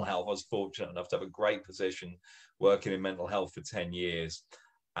in mental health. I was fortunate enough to have a great position working in mental health for 10 years.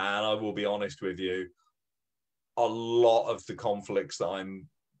 And I will be honest with you, a lot of the conflicts that I'm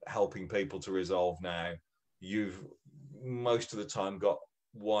helping people to resolve now, you've most of the time got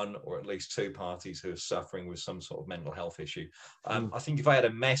one or at least two parties who are suffering with some sort of mental health issue. I think if I had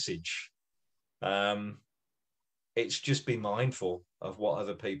a message, it's just be mindful of what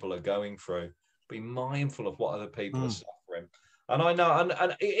other people are going through. Be mindful of what other people are suffering. And I know,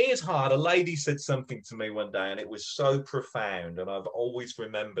 and it is hard. A lady said something to me one day, and it was so profound, and I've always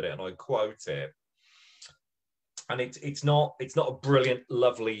remembered it, and I quote it. And it's not a brilliant,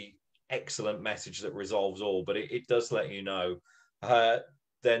 lovely, excellent message that resolves all, but it does let you know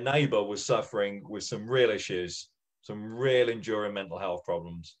their neighbor was suffering with some real issues, some real enduring mental health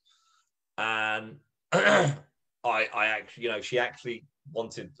problems. And I actually, you know, she actually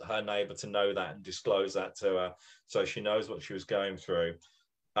wanted her neighbor to know that and disclose that to her, so she knows what she was going through.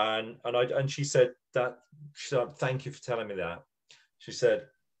 And she said, thank you for telling me that. She said,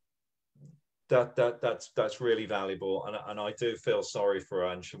 that's really valuable, and I do feel sorry for her.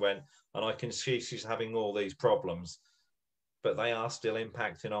 And she went, and I can see she's having all these problems, but they are still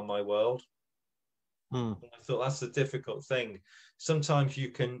impacting on my world. I thought that's the difficult thing. Sometimes you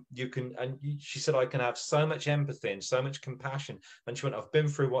can, and she said, I can have so much empathy and so much compassion. And she went, I've been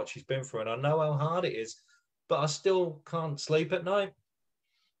through what she's been through, and I know how hard it is, but I still can't sleep at night.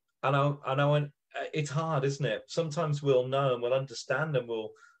 I know, and it's hard, isn't it? Sometimes we'll know and we'll understand, and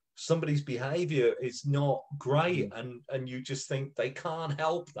somebody's behavior is not great, and you just think they can't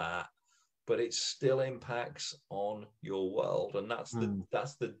help that, but it still impacts on your world. And that's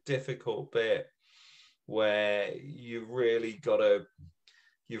the difficult bit, where you've really got to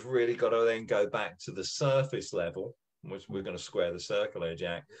then go back to the surface level, which we're going to square the circle here,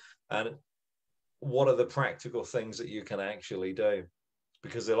 Jack. And what are the practical things that you can actually do?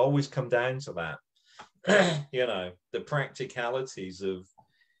 Because they'll always come down to that. You know, the practicalities of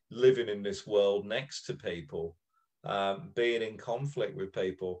living in this world next to people, being in conflict with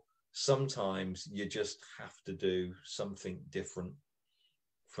people. Sometimes you just have to do something different.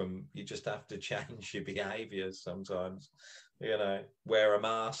 You just have to change your behaviors sometimes. You know, wear a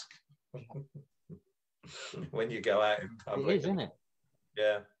mask when you go out in public. It is, isn't it?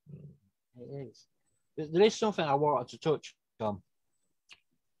 Yeah. It is. There is something I wanted to touch on.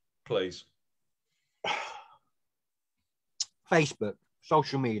 Please. Facebook,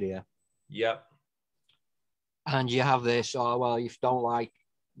 social media. Yep. And you have this, oh, well, if you don't like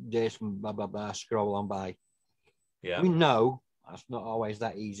this, blah, blah, blah, scroll on by. Yeah. We know that's not always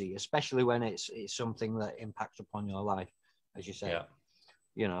that easy, especially when it's something that impacts upon your life, as you say. Yeah.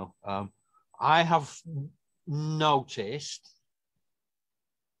 You know, I have noticed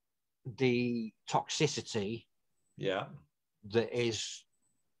the toxicity that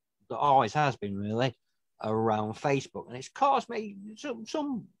always has been really around Facebook, and it's caused me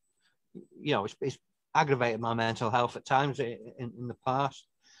some you know, it's aggravated my mental health at times in the past.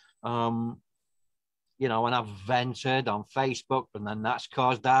 You know, and I've vented on Facebook, and then that's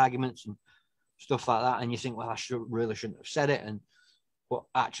caused arguments and stuff like that. And you think, well, I really shouldn't have said it, but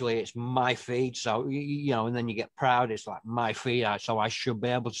actually it's my feed. So, you know, and then you get proud. It's like my feed, so I should be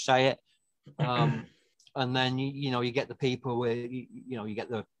able to say it. And then, you know, you get the people where, you know, you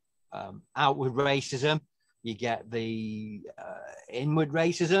get the outward racism, you get the inward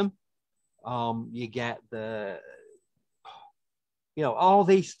racism, you get the, you know, all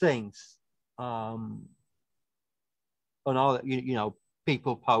these things. And all that, you know,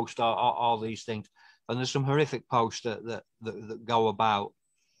 people post all these things, and there's some horrific posts that go about,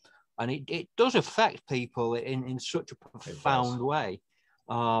 and it does affect people in such a profound way.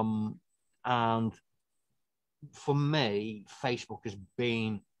 And for me, Facebook has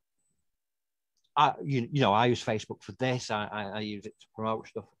been, you know, I use Facebook for this. I use it to promote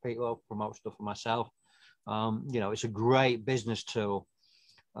stuff for people, promote stuff for myself. You know, it's a great business tool.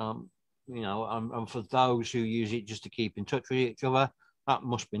 You know, and for those who use it just to keep in touch with each other, that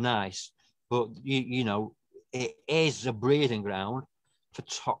must be nice. But, you know, it is a breeding ground for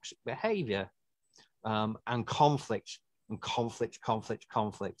toxic behavior. and conflict and conflict.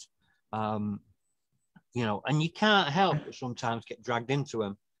 You know, and you can't help but sometimes get dragged into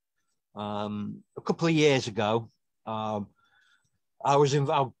them. A couple of years ago, I was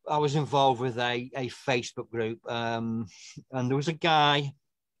involved with a Facebook group, and there was a guy.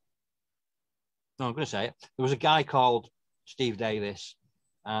 No, I'm going to say it. There was a guy called Steve Davis,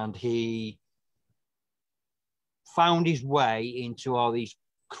 and he found his way into all these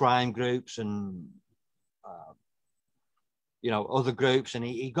crime groups and you know, other groups, and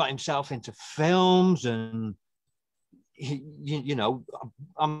he got himself into films, and you know,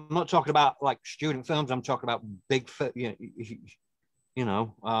 I'm not talking about like student films. I'm talking about big,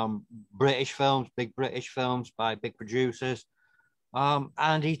 British films, big British films by big producers.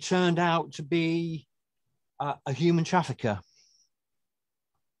 And he turned out to be a human trafficker.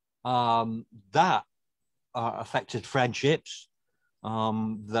 That affected friendships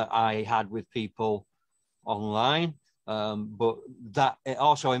that I had with people online. But that it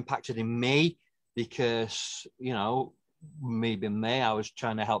also impacted in me because, you know, me being me, I was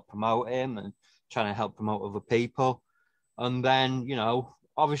trying to help promote him and trying to help promote other people. And then, you know,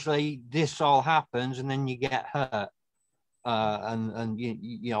 obviously this all happens and then you get hurt. And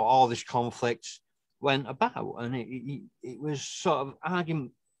you know, all this conflict went about, and it was sort of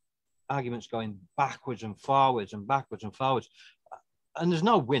arguments going backwards and forwards and backwards and forwards. And there's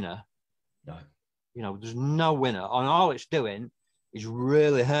no winner. No. You know, there's no winner. And all it's doing is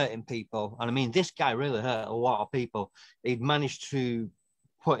really hurting people. And I mean, this guy really hurt a lot of people. He'd managed to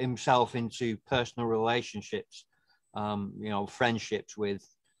put himself into personal relationships, you know, friendships with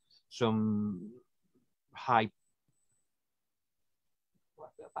some higher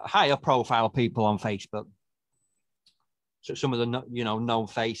profile people on Facebook. So some of the, you know, known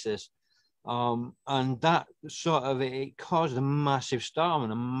faces. And that sort of, it caused a massive storm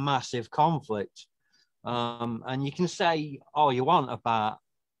and a massive conflict. And you can say all you want about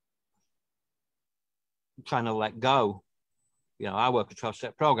trying to let go. You know, I work a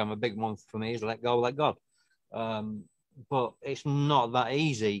 12-step program. A big one for me is let go, let God. But it's not that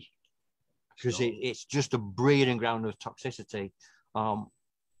easy because it's just a breeding ground of toxicity.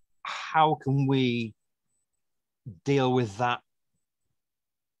 How can we deal with that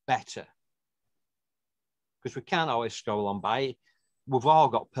better? Because we can't always scroll on by. We've all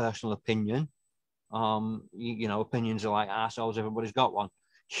got personal opinion. You know, opinions are like assholes. Everybody's got one.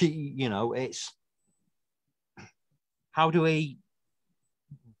 You know, it's how do we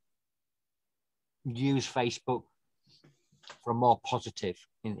use Facebook for a more positive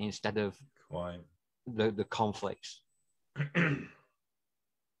instead of the conflicts?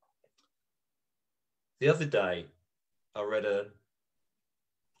 The other day, I read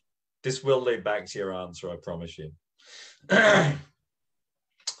this will lead back to your answer, I promise you. The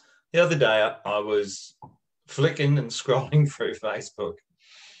other day, I was flicking and scrolling through Facebook.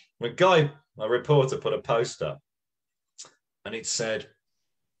 A reporter put a post up, and it said,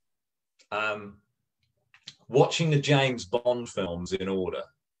 watching the James Bond films in order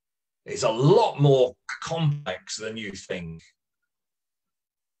is a lot more complex than you think.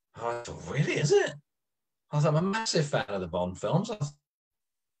 I thought, really, is it? I thought, I'm a massive fan of the Bond films. I thought,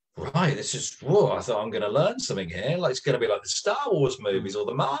 right, this is, whoa, I thought I'm going to learn something here. Like, it's going to be like the Star Wars movies or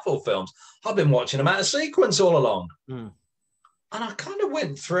the Marvel films. I've been watching them out of sequence all along. And I kind of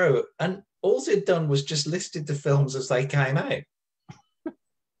went through, and all they'd done was just listed the films as they came out.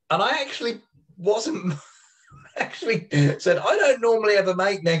 And I actually wasn't, said, I don't normally ever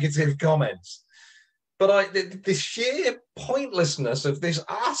make negative comments. But the sheer pointlessness of this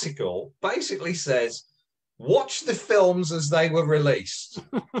article basically says, watch the films as they were released.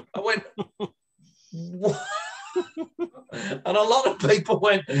 I went, what? And a lot of people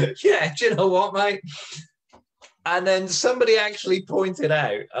went, yeah, do you know what, mate? And then somebody actually pointed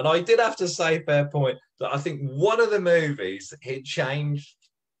out, and I did have to say, fair point, that I think one of the movies, it changed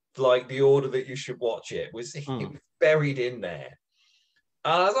like the order that you should watch it. It was buried in there.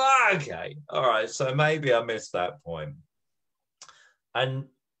 And I was like, okay, all right, so maybe I missed that point. And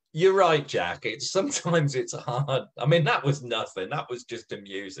you're right, Jack. Sometimes it's hard. I mean, that was nothing. That was just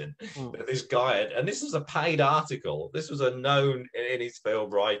amusing. This guy, and this was a paid article. This was a known in his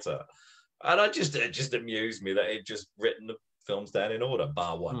field writer. And it just amused me that he'd just written the films down in order,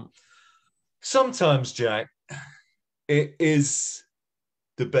 bar one. Sometimes, Jack, it is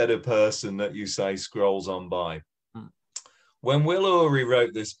the better person that you say scrolls on by. When Will Urey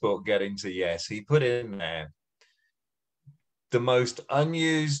wrote this book, Getting to Yes, he put in there, the most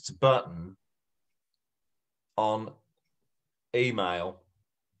unused button on email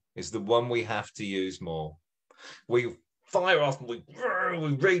is the one we have to use more. We fire off and we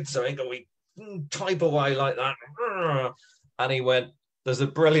read something and we type away like that. And he went, there's a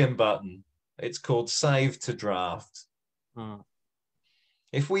brilliant button. It's called save to draft.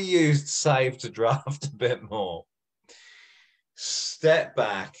 If we used save to draft a bit more, step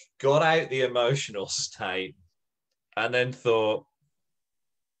back, got out the emotional state, and then thought,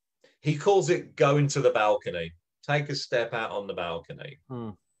 he calls it going to the balcony. Take a step out on the balcony.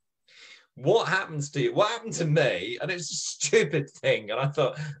 What happens to you? What happened to me? And it's a stupid thing. And I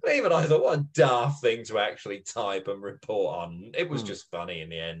thought, what a daft thing to actually type and report on. It was just funny in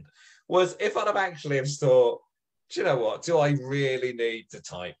the end. Was if I'd have actually have thought, do you know what? Do I really need to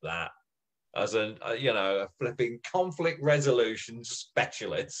type that as a flipping conflict resolution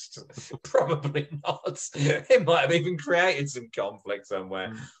specialist? Probably not. It might have even created some conflict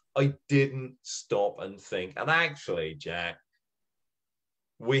somewhere. I didn't stop and think. And actually, Jack,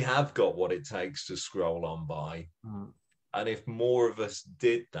 we have got what it takes to scroll on by. And if more of us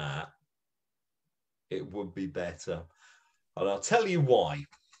did that, it would be better. And I'll tell you why.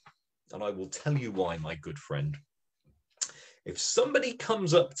 And I will tell you why, my good friend. If somebody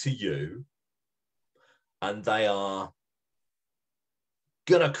comes up to you and they are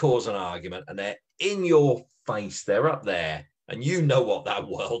going to cause an argument and they're in your face, they're up there, and you know what that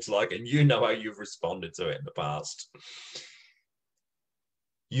world's like, and you know how you've responded to it in the past.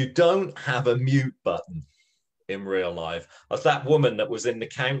 You don't have a mute button in real life. As that woman that was in the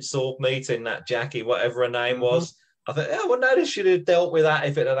council meeting, that Jackie, whatever her name was, I thought, well, notice she'd have dealt with that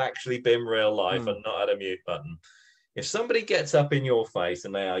if it had actually been real life and not had a mute button. If somebody gets up in your face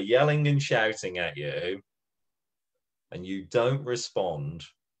and they are yelling and shouting at you and you don't respond,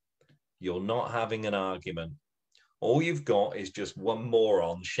 you're not having an argument. All you've got is just one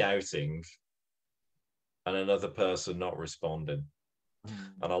moron shouting and another person not responding.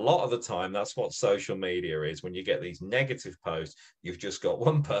 And a lot of the time, that's what social media is. When you get these negative posts, you've just got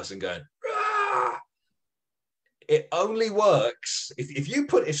one person going, "Rah!" It only works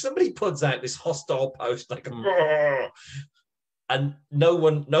if somebody puts out this hostile post like and no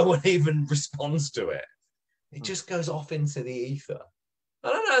one even responds to it. It just goes off into the ether. I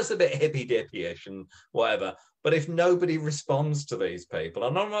don't know, it's a bit hippy-dippy-ish and whatever, but if nobody responds to these people,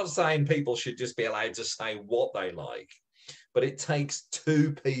 and I'm not saying people should just be allowed to say what they like, but it takes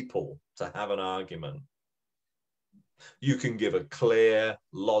two people to have an argument. You can give a clear,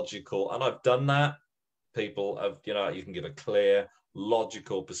 logical, and I've done that. People have, you can give a clear,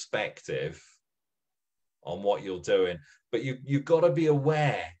 logical perspective on what you're doing, but you've got to be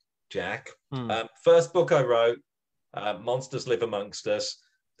aware, Jack. First book I wrote, Monsters Live Amongst Us,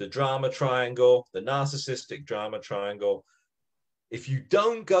 the drama triangle, the narcissistic drama triangle. If you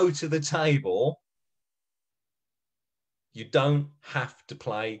don't go to the table, you don't have to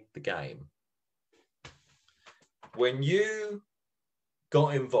play the game. When you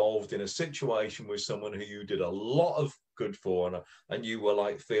got involved in a situation with someone who you did a lot of good for, and you were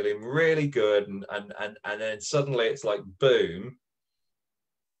like feeling really good, and then suddenly it's like boom,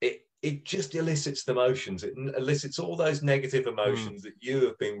 it just elicits the emotions. It elicits all those negative emotions that you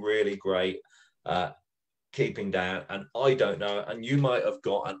have been really great at keeping down. And I don't know, and you might have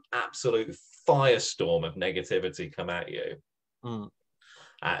got an absolute firestorm of negativity come at you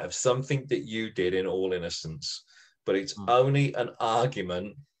out of something that you did in all innocence. But it's only an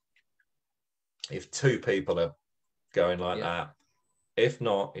argument if two people are going like that. If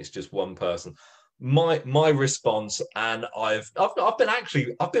not, it's just one person. My response, and I've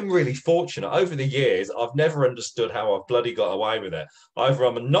been really fortunate over the years. I've never understood how I've bloody got away with it. Either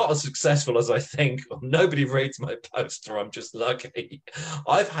I'm not as successful as I think, or nobody reads my posts, or I'm just lucky.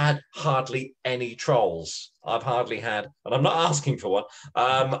 I've had hardly any trolls. I've hardly had, and I'm not asking for one.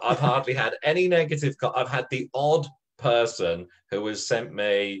 I've hardly had any negative. I've had the odd person who has sent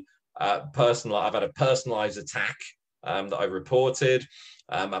me personal. I've had a personalized attack that I reported.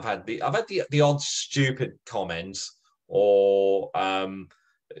 I've had the odd stupid comments, or I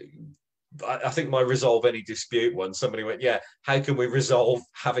think my resolve any dispute one. Somebody went, "Yeah, how can we resolve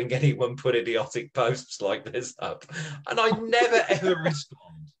having anyone put idiotic posts like this up?" And I never ever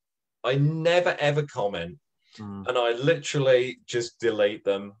respond. I never ever comment, and I literally just delete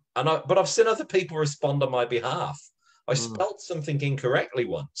them. But I've seen other people respond on my behalf. I spelled something incorrectly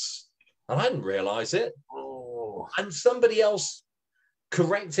once, and I didn't realize it. And somebody else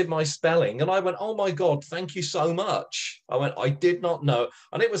corrected my spelling, and I went, "Oh my God, thank you so much." I went, "I did not know."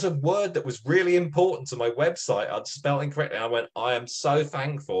 And it was a word that was really important to my website. I'd spelled incorrectly. I went, "I am so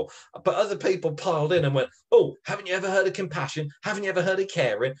thankful." But other people piled in and went, "Oh, haven't you ever heard of compassion? Haven't you ever heard of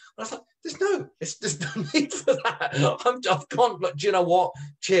caring?" And I was like, there's no need for that. I've gone, look, do you know what?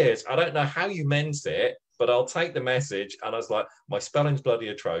 Cheers. I don't know how you meant it, but I'll take the message. And I was like, my spelling's bloody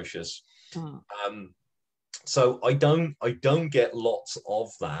atrocious. So I don't get lots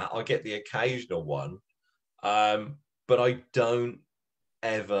of that. I get the occasional one, but I don't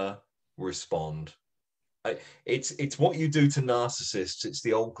ever respond. It's what you do to narcissists. It's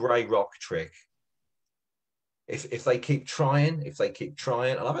the old grey rock trick. If they keep trying,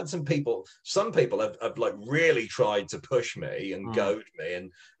 and I've had some people have like really tried to push me and goad me,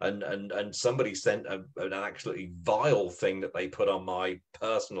 and somebody sent an absolutely vile thing that they put on my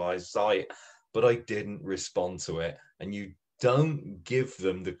personalized site, but I didn't respond to it. And you don't give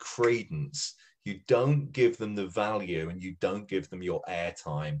them the credence, you don't give them the value, and you don't give them your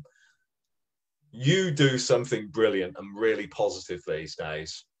airtime. You do something brilliant and really positive these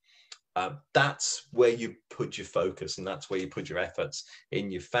days. That's where you put your focus, and that's where you put your efforts in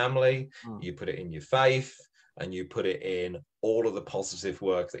your family, you put it in your faith, and you put it in all of the positive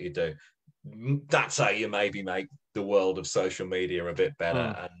work that you do. That's how you maybe make the world of social media a bit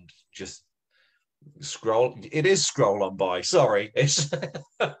better. And just scroll on by. Sorry, it's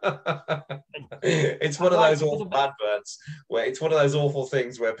it's one of those awful adverts where it's one of those awful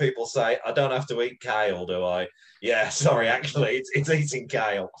things where people say, I don't have to eat kale, do I? Yeah, sorry, actually it's eating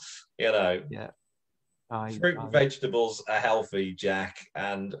kale. You know, fruit and vegetables are healthy, Jack,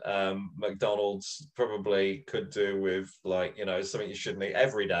 and McDonald's probably could do with, like, you know, something you shouldn't eat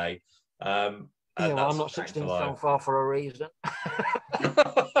every day. Well, I'm not 16 stone far for a reason.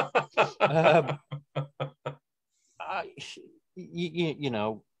 You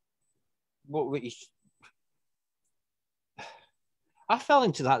know, I fell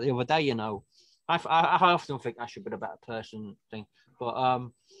into that the other day. You know, I often think I should be a better person thing, but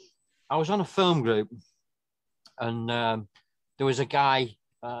I was on a film group, and there was a guy.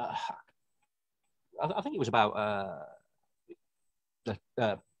 I think it was about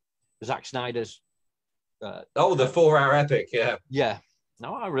Zack Snyder's. The 4-hour epic, yeah. Yeah,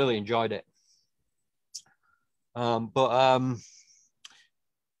 no, I really enjoyed it. But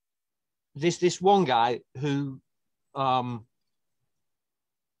this one guy who,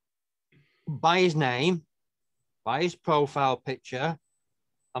 by his name, by his profile picture,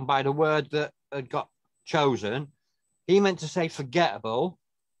 and by the word that had got chosen, he meant to say forgettable,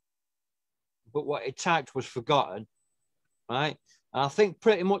 but what he typed was forgotten, right? And I think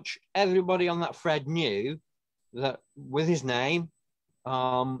pretty much everybody on that thread knew that with his name,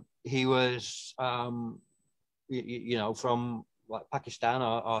 he was, you know, from like Pakistan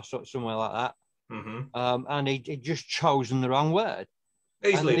or somewhere like that. And he'd just chosen the wrong word.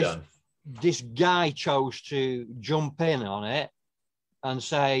 Easily done. This guy chose to jump in on it and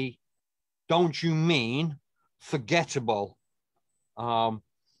say, don't you mean forgettable? Like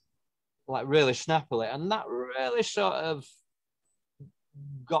really snappily. And that really sort of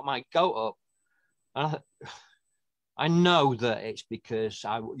got my goat up. I know that it's because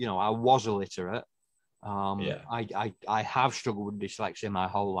I was illiterate. I have struggled with dyslexia my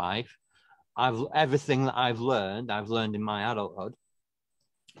whole life. Everything that I've learned in my adulthood.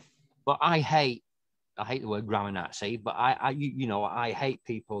 But I hate the word grammar Nazi, but I hate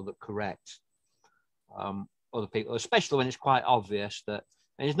people that correct other people, especially when it's quite obvious that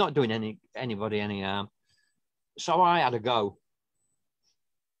it's not doing anybody any harm. So I had a go,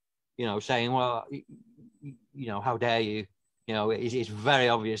 you know, saying, well, you know, how dare you? You know, it's very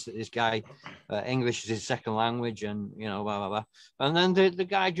obvious that this guy, English is his second language, and, you know, blah, blah, blah. And then the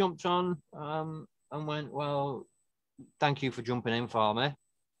guy jumped on and went, well, thank you for jumping in for me.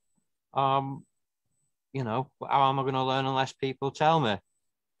 You know, how am I going to learn unless people tell me?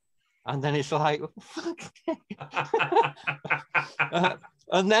 And then it's like, fuck.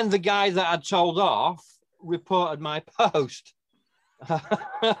 And then the guy that I'd told off reported my post.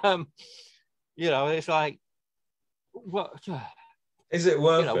 You know, it's like, what is it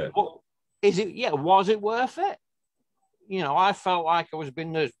worth it? Is it? Yeah, was it worth it? You know, I felt like I was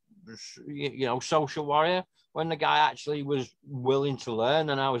being the, you know, social warrior when the guy actually was willing to learn,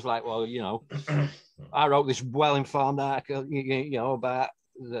 and I was like, well, you know, I wrote this well-informed article, you know, about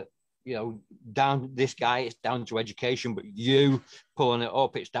that. You know, this guy, it's down to education, but you pulling it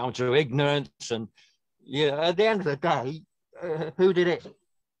up, it's down to ignorance. And, you know, at the end of the day, who did it?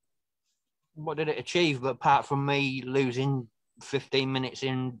 What did it achieve? But apart from me losing 15 minutes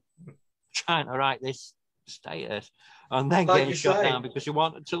in trying to write this status and then getting shut down because you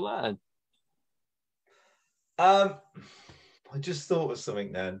wanted to learn. I just thought of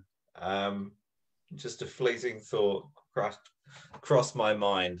something then. Just a fleeting thought crossed my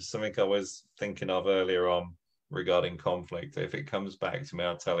mind, something I was thinking of earlier on regarding conflict. If it comes back to me,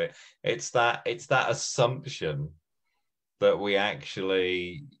 I'll tell you. It's that assumption that we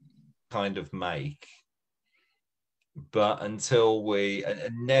actually kind of make but until we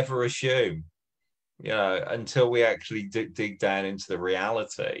and never assume, until we actually dig down into the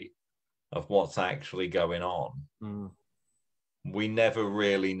reality of what's actually going on, we never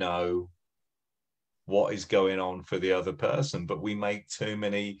really know what is going on for the other person. But we make too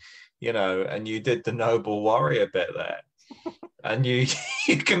many, and you did the noble warrior bit there. And you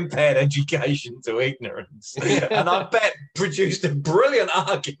compared education to ignorance, and I bet produced a brilliant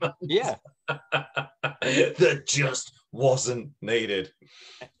argument. Yeah, that just wasn't needed,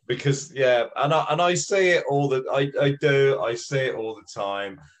 because and I see it all I see it all the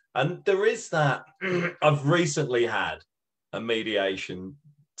time, and there is that. I've recently had a mediation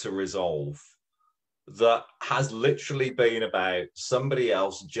to resolve that has literally been about somebody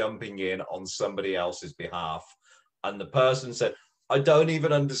else jumping in on somebody else's behalf. And the person said, I don't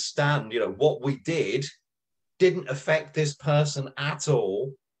even understand, what we didn't affect this person at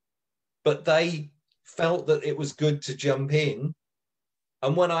all, but they felt that it was good to jump in.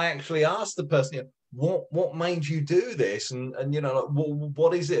 And when I actually asked the person, what made you do this? And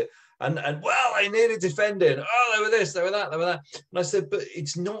what is it? And well, they needed defending. Oh, they were this, they were that, they were that. And I said, but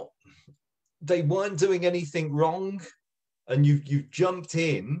it's not, they weren't doing anything wrong. And you've jumped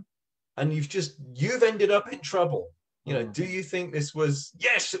in, and you've ended up in trouble. Do you think this was?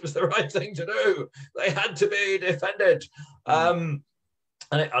 Yes, it was the right thing to do. They had to be defended. And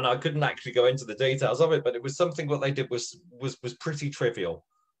I couldn't actually go into the details of it, but it was something what they did was pretty trivial.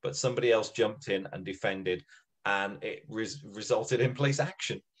 But somebody else jumped in and defended, and it resulted in police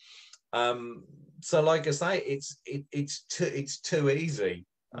action. So, like I say, it's too easy.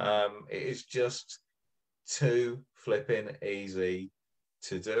 It is just too flipping easy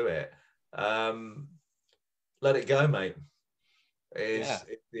to do it. Let it go, mate.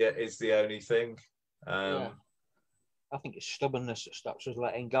 It's the only thing. I think it's stubbornness that stops us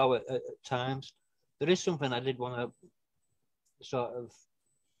letting go at times. There is something I did want to sort of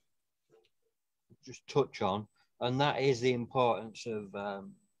just touch on, and that is the importance of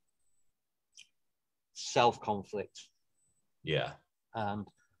self-conflict. Yeah. And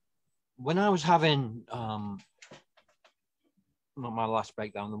when I was having not my last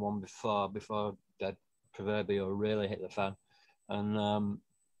breakdown, the one before the proverbial really hit the fan, and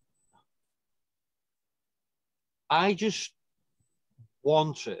I just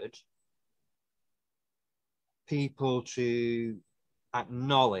wanted people to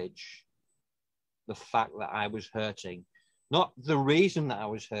acknowledge the fact that I was hurting, not the reason that I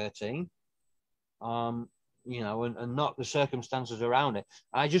was hurting, and not the circumstances around it.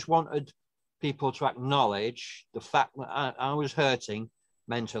 I just wanted people to acknowledge the fact that I was hurting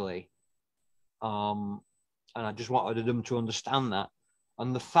mentally. And I just wanted them to understand that.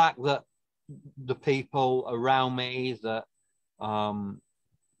 And the fact that the people around me that, the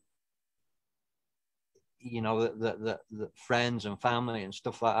friends and family and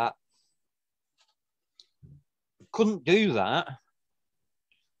stuff like that, couldn't do that.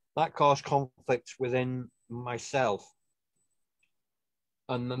 That caused conflict within myself.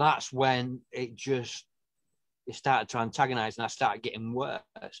 And that's when it started to antagonize, and I started getting worse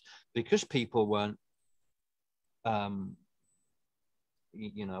because people weren't,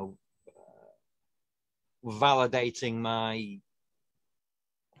 validating my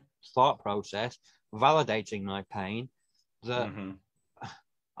thought process, validating my pain, that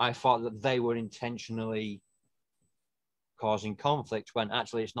I thought that they were intentionally causing conflict, when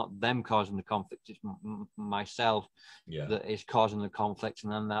actually it's not them causing the conflict, it's myself that is causing the conflict,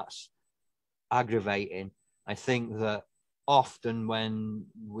 and then that's aggravating. I think that often when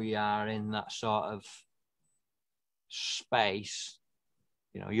we are in that sort of space,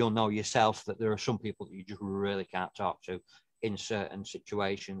 you'll know yourself that there are some people that you just really can't talk to in certain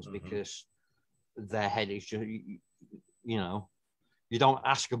situations because their head is just, you don't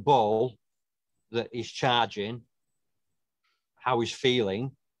ask a bull that is charging how he's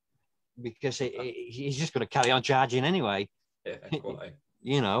feeling, because he's just going to carry on charging anyway. Yeah, quite.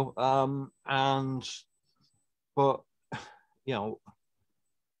 But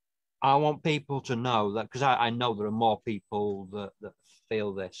I want people to know that, because I know there are more people that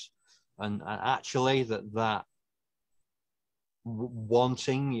feel this, and actually that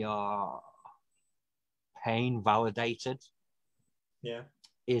wanting your pain validated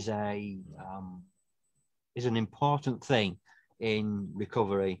is an important thing in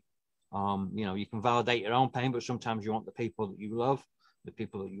recovery. You can validate your own pain, but sometimes you want the people that you love, the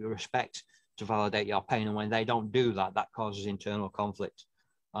people that you respect, to validate your pain, and when they don't do that, that causes internal conflict.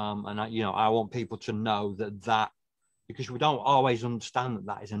 And I want people to know that because we don't always understand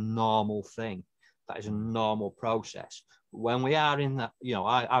that is a normal thing, that is a normal process. When we are in that,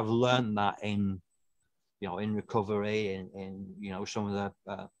 I've learned that in you know, in recovery, in you know, some of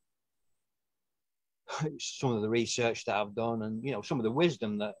the research that I've done, and you know, some of the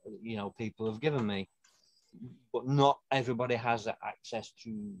wisdom that, you know, people have given me. But not everybody has access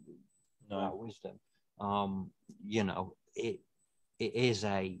to that wisdom. You know, it is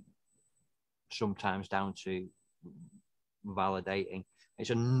sometimes down to validating.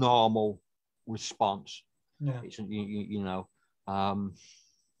 It's a normal response. Yeah. It's you know,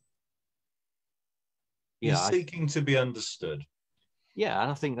 you're seeking to be understood. Yeah,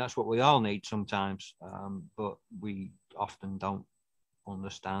 and I think that's what we all need sometimes, but we often don't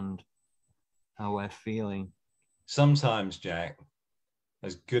understand how we're feeling. Sometimes, Jack,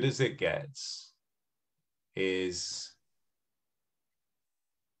 as good as it gets, is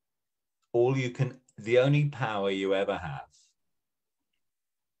the only power you ever have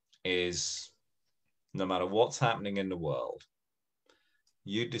is, no matter what's happening in the world,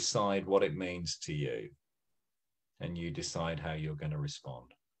 you decide what it means to you, and you decide how you're going to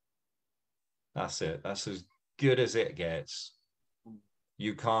respond. That's it. That's as good as it gets.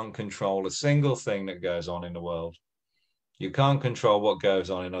 You can't control a single thing that goes on in the world. You can't control what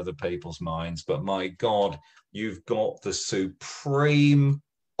goes on in other people's minds, but my God, you've got the supreme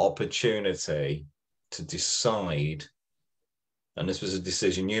opportunity to decide, and this was a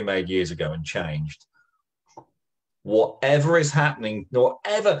decision you made years ago and changed. Whatever is happening,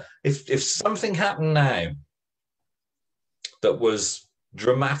 if something happened now that was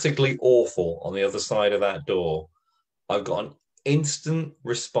dramatically awful on the other side of that door, I've got an instant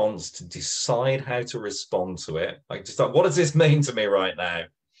response to decide how to respond to it. I just thought, what does this mean to me right now?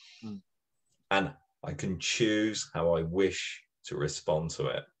 And I can choose how I wish to respond to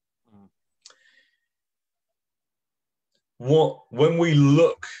it. When we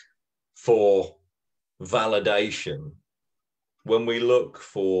look for validation, when we look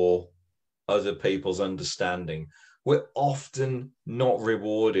for other people's understanding, we're often not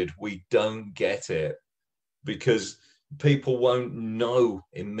rewarded. We don't get it because people won't know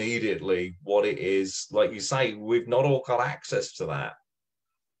immediately what it is. Like you say, we've not all got access to that.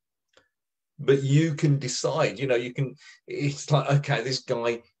 But you can decide, you know, it's like, okay,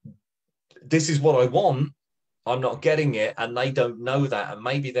 this is what I want. I'm not getting it, and they don't know that, and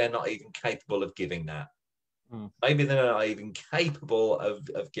maybe they're not even capable of giving that. Maybe they're not even capable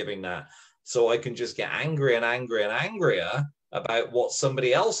of giving that. So I can just get angry and angry and angrier about what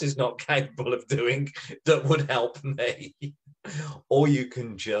somebody else is not capable of doing that would help me. Or you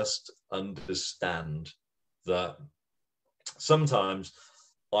can just understand that sometimes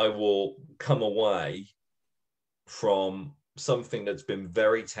I will come away from something that's been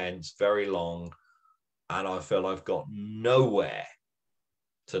very tense, very long, and I feel I've got nowhere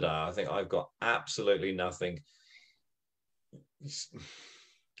today. I think I've got absolutely nothing.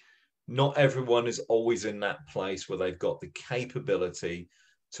 Not everyone is always in that place where they've got the capability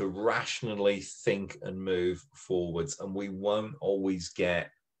to rationally think and move forwards, and we won't always get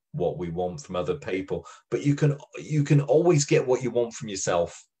what we want from other people, but you can always get what you want from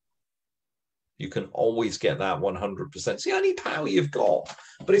yourself. You can always get that 100%. It's the only power you've got,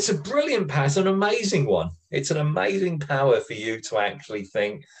 but it's a brilliant power. It's an amazing one. It's an amazing power for you to actually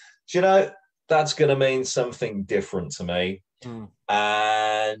think, do you know, that's going to mean something different to me.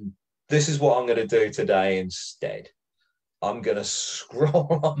 And this is what I'm going to do today instead. I'm going to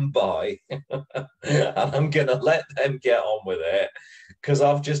scroll on by and I'm going to let them get on with it because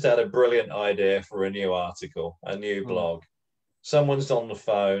I've just had a brilliant idea for a new article, a new blog. Someone's on the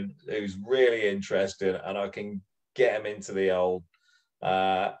phone who's really interested, and I can get him into the old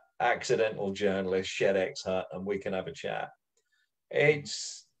accidental journalist ShedX hut, and we can have a chat.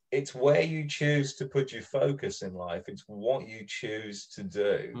 It's where you choose to put your focus in life. It's what you choose to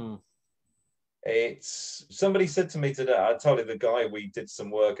do. It's somebody said to me today, I told you the guy, we did some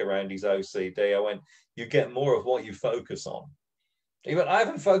work around his OCD. I went, you get more of what you focus on. He went, I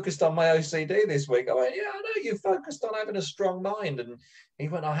haven't focused on my OCD this week. I went, yeah, I know, you focused on having a strong mind. And he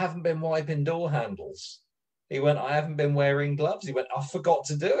went, I haven't been wiping door handles. He went, I haven't been wearing gloves. He went, I forgot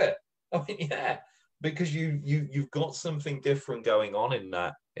to do it. I went, yeah, because you've got something different going on in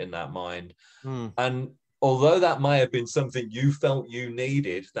that mind. And although that may have been something you felt you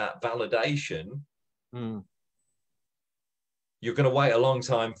needed, that validation, you're going to wait a long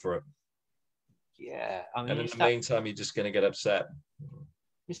time for it. Yeah, I mean, and in the meantime, you're just going to get upset.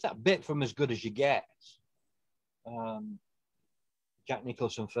 It's that bit from As Good as You Get, Jack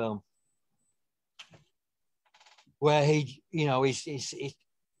Nicholson film, where he, you know, he's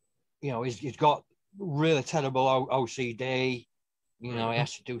got really terrible OCD. You know, he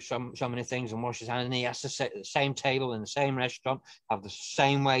has to do so many things and wash his hands, and he has to sit at the same table in the same restaurant, have the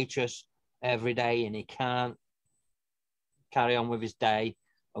same waitress every day, and he can't carry on with his day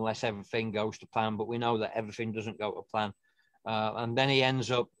unless everything goes to plan. But we know that everything doesn't go to plan. And then he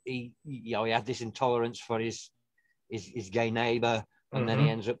ends up, he had this intolerance for his gay neighbor, and then he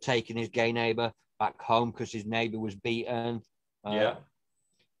ends up taking his gay neighbor back home because his neighbor was beaten. Yeah.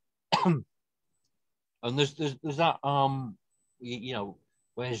 And there's that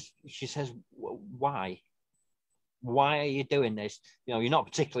where she says, why are you doing this? You're not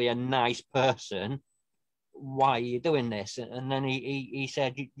particularly a nice person. Why are you doing this? And then he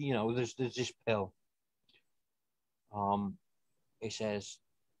said, there's this pill. He says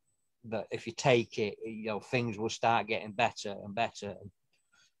that if you take it, things will start getting better and better.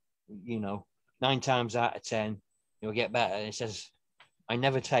 9 times out of 10, you'll get better. And he says, I'd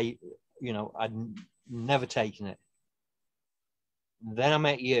never taken it. Then I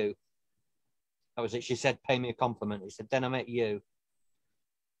met you. That was it. She said, pay me a compliment. He said, then I met you.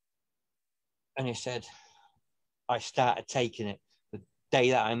 And he said, I started taking it. The day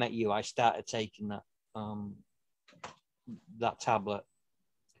that I met you, I started taking that tablet.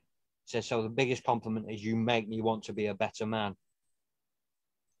 He said, so the biggest compliment is you make me want to be a better man.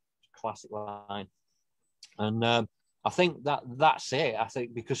 Classic line. And I think that's it. I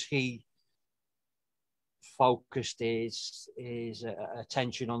think because he focused his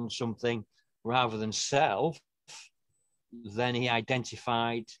attention on something rather than self, then he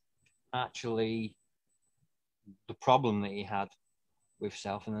identified actually the problem that he had with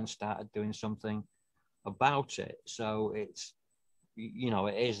self, and then started doing something about it. So it's,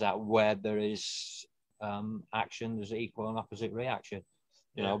 it is that where there is action, there's equal and opposite reaction.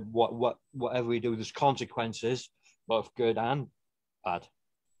 Whatever we do, there's consequences, both good and bad.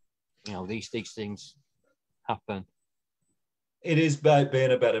 These things happen. It is about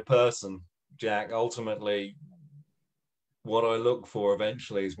being a better person, Jack. Ultimately, what I look for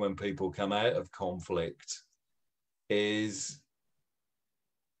eventually is when people come out of conflict is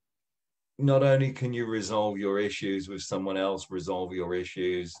not only can you resolve your issues with someone else, resolve your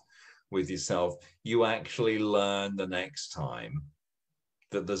issues with yourself, you actually learn the next time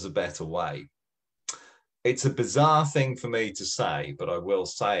that there's a better way. It's a bizarre thing for me to say, but I will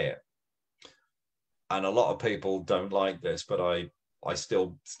say it. And a lot of people don't like this, but I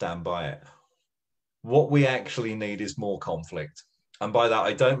still stand by it. What we actually need is more conflict. And by that,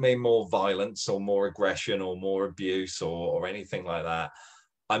 I don't mean more violence or more aggression or more abuse or anything like that.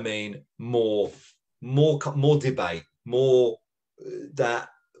 I mean more debate, more that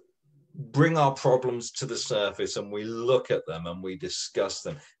bring our problems to the surface and we look at them and we discuss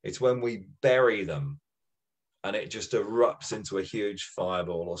them. It's when we bury them and it just erupts into a huge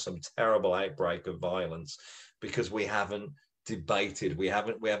fireball or some terrible outbreak of violence because we haven't debated, we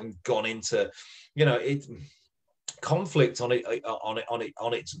haven't gone into, conflict on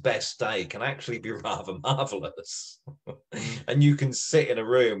its best day can actually be rather marvelous. And you can sit in a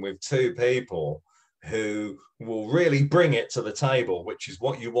room with two people who will really bring it to the table, which is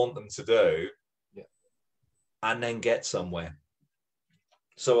what you want them to do, and then get somewhere.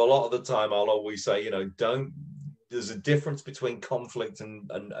 So a lot of the time I'll always say, there's a difference between conflict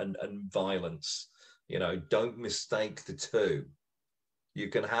and violence. Don't mistake the two. You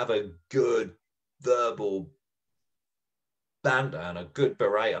can have a good verbal banter and a good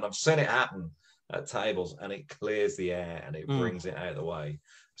berate, and I've seen it happen at tables, and it clears the air and it brings it out of the way.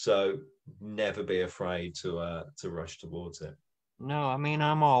 So never be afraid to rush towards it. No, I mean,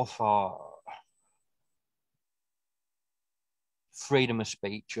 I'm all for freedom of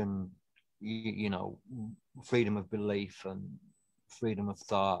speech and freedom of belief and freedom of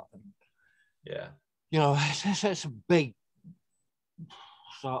thought. And, it's a big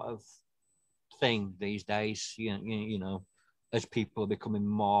sort of thing these days. As people are becoming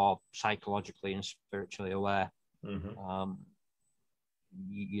more psychologically and spiritually aware,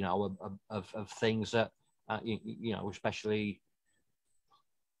 of things that, especially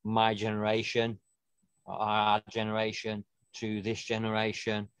my generation, our generation to this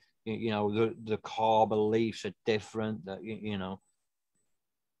generation, the core beliefs are different, that,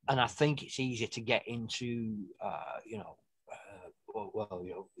 and I think it's easier to get into, it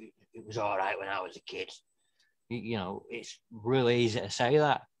was all right when I was a kid. It's really easy to say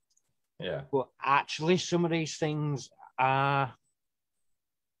that. Yeah. But actually, some of these things are.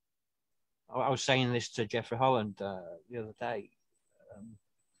 I was saying this to Jeffrey Holland the other day.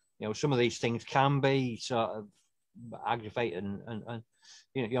 Some of these things can be sort of aggravated, and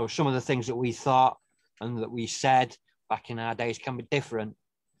some of the things that we thought and that we said back in our days can be different.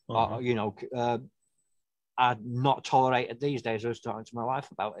 Are not tolerated these days. I was talking to my wife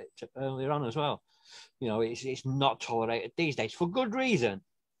about it earlier on as well. It's not tolerated these days for good reason.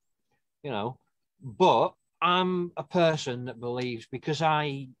 you know. But I'm a person that believes, because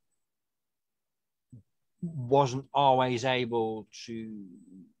I wasn't always able to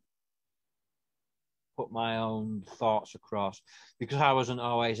put my own thoughts across, because I wasn't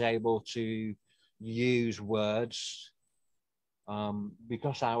always able to use words,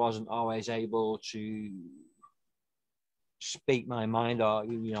 because I wasn't always able to speak my mind, or,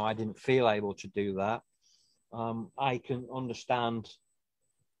 you know, I didn't feel able to do that. I can understand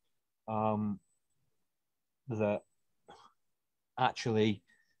that actually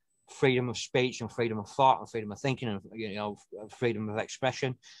freedom of speech and freedom of thought and freedom of thinking and, you know, freedom of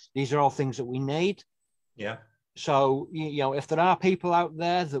expression, these are all things that we need. Yeah. So, you know, if there are people out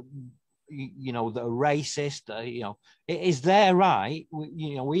there that, you know, that are racist, you know, it is their right.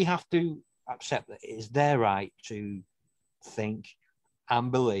 You know, we have to accept that it is their right to think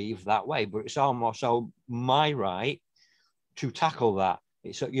and believe that way. But it's also my right to tackle that.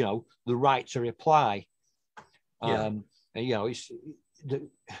 It's, you know, the right to reply. Yeah. You know,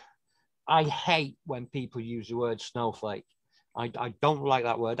 I hate when people use the word snowflake. I don't like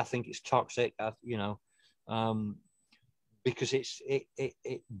that word. I think it's toxic. You know, because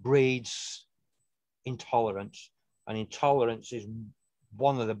it breeds intolerance, and intolerance is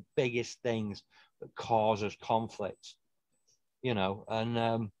one of the biggest things that causes conflict. You know,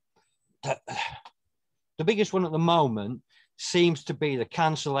 and the biggest one at the moment seems to be the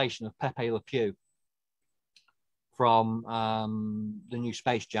cancellation of Pepe Le Pew from the new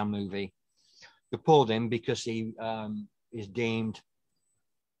Space Jam movie. They pulled him because he is deemed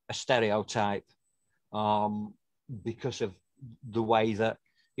a stereotype, because of the way that,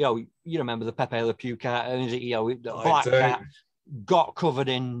 you know, you remember the Pepe Le Pew cartoons, you know, the black cat got covered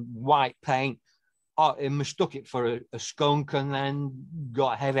in white paint, he mistook it for a skunk, and then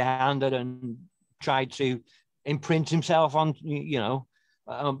got heavy-handed and tried to imprint himself on, you know,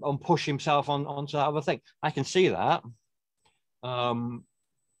 and push himself onto that other thing. I can see that.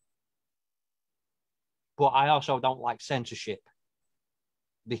 But I also don't like censorship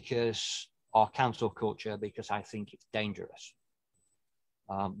or cancel culture, because I think it's dangerous.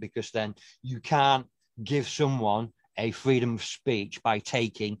 Because then you can't give someone a freedom of speech by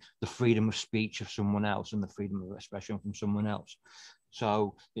taking the freedom of speech of someone else and the freedom of expression from someone else.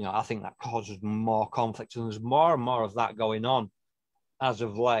 So, you know, I think that causes more conflict, and there's more and more of that going on as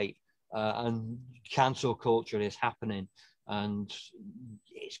of late. And cancel culture is happening, and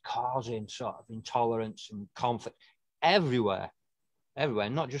it's causing sort of intolerance and conflict everywhere,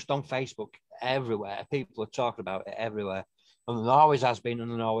 not just on Facebook, everywhere. People are talking about it everywhere. And there always has been,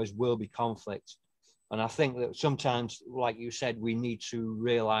 and there always will be conflict. And I think that sometimes, like you said, we need to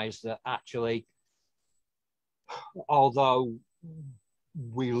realize that actually, although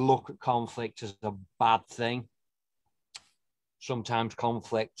we look at conflict as a bad thing, sometimes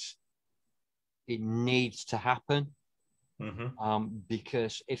conflict, it needs to happen.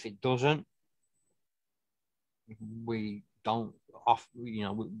 Because if it doesn't, we don't you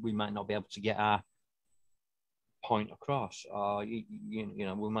know, we might not be able to get our point across, or you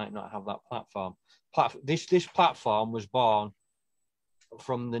know, we might not have that platform. This platform was born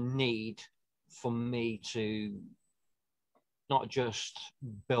from the need for me to not just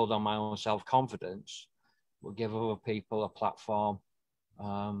build on my own self-confidence, but give other people a platform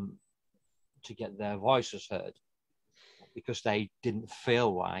to get their voices heard, because they didn't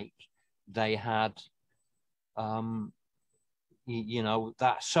feel like they had you know,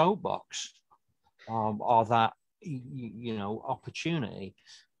 that soapbox, or that, you know, opportunity.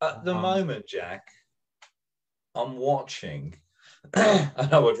 At the moment, Jack, I'm watching,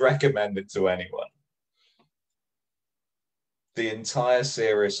 and I would recommend it to anyone, the entire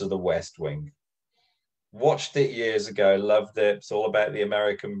series of The West Wing. Watched it years ago, loved it. It's all about the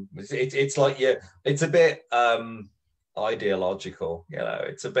American. It's like, yeah, it's a bit ideological, you know.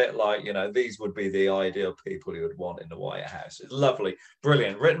 It's a bit like, you know, these would be the ideal people you would want in the White House. It's lovely,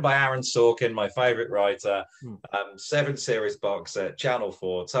 brilliant, written by Aaron Sorkin, my favorite writer. 7-series box set, Channel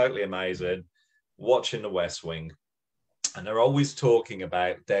 4, totally amazing. Watching The West Wing, and they're always talking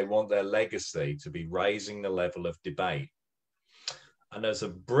about they want their legacy to be raising the level of debate. And there's a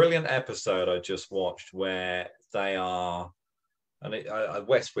brilliant episode I just watched where they are, and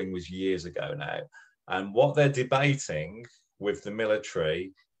West Wing was years ago now, and what they're debating with the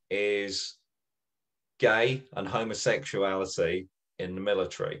military is gay and homosexuality in the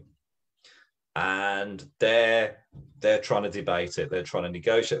military. And they're trying to debate it. They're trying to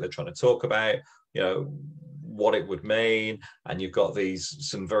negotiate. They're trying to talk about, you know, what it would mean. And you've got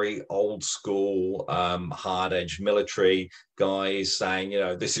some very old school, hard-edged military guys saying, you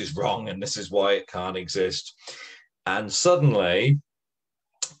know, this is wrong and this is why it can't exist. And suddenly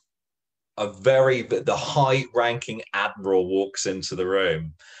the high-ranking admiral walks into the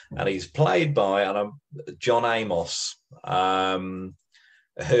room, and he's played by John Amos, who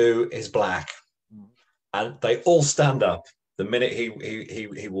is black, and they all stand up the minute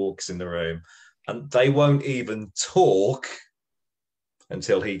he walks in the room, and they won't even talk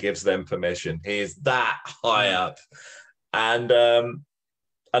until he gives them permission. He is that high up, and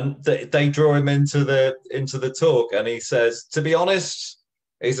they draw him into the talk, and he says, to be honest,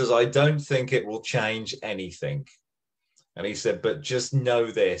 he says, I don't think it will change anything. And he said, but just know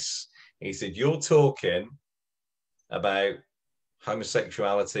this. He said, you're talking about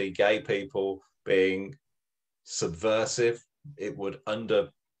homosexuality, gay people being subversive. It would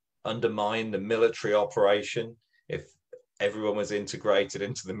undermine the military operation if everyone was integrated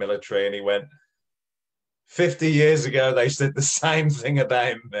into the military. And he went, 50 years ago, they said the same thing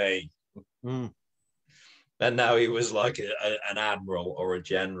about me. And now he was like an admiral or a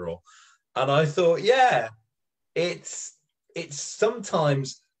general. And I thought, yeah, it's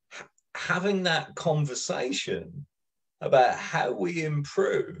sometimes having that conversation about how we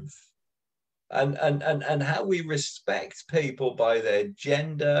improve and how we respect people by their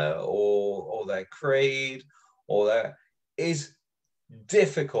gender or their creed or their is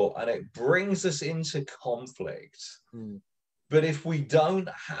difficult, and it brings us into conflict. But if we don't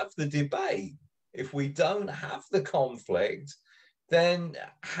have the debate, if we don't have the conflict, then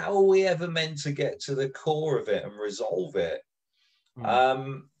how are we ever meant to get to the core of it and resolve it?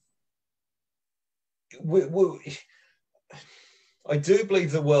 I do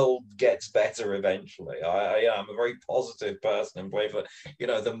believe the world gets better eventually. I'm a very positive person and believe that,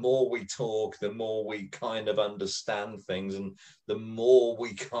 the more we talk, the more we kind of understand things, and the more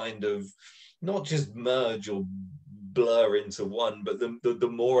we kind of not just merge or blur into one, but the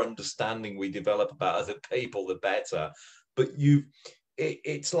more understanding we develop about other people, the better. But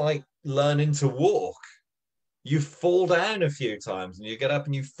it's like learning to walk. You fall down a few times and you get up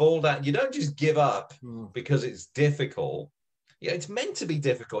and you fall down. You don't just give up because it's difficult. It's meant to be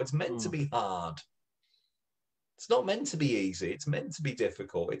difficult. It's meant to be hard. It's not meant to be easy. It's meant to be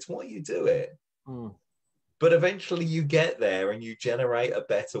difficult. It's why you do it. But eventually you get there and you generate a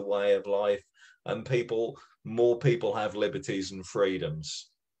better way of life, and more people have liberties and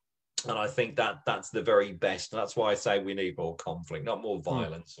freedoms. And I think that's the very best. And that's why I say we need more conflict, not more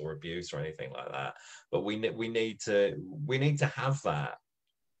violence or abuse or anything like that. But we need to have that,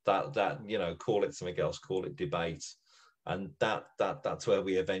 call it something else, call it debate. And that's where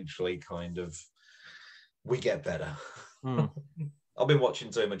we eventually we get better. I've been watching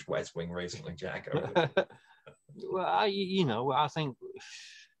too much West Wing recently, Jack. Well, I think,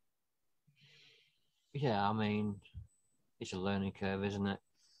 I mean, it's a learning curve, isn't it?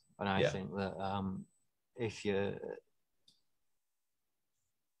 And I think that if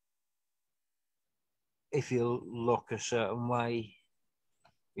you look a certain way,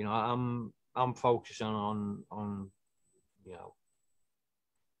 I'm focusing on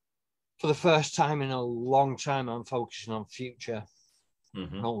for the first time in a long time, I'm focusing on future. I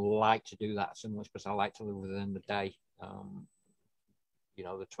don't like to do that so much because I like to live within the day.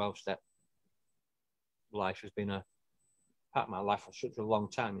 The 12-step life has been a part of my life for such a long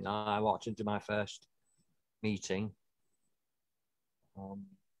time. I walked into my first meeting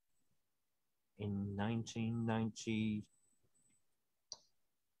in 1990.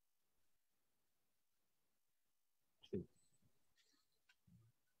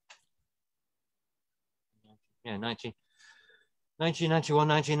 1991,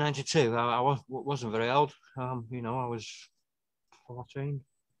 1992. I wasn't very old. I was 13,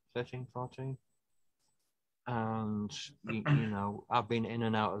 14. And, I've been in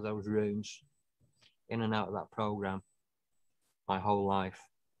and out of those rooms, in and out of that program my whole life.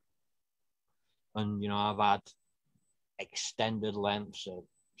 And, I've had extended lengths of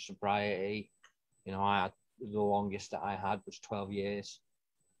sobriety. I had the longest that I had was 12 years.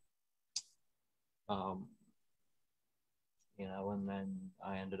 And then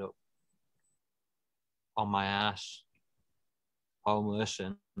I ended up on my ass, homeless,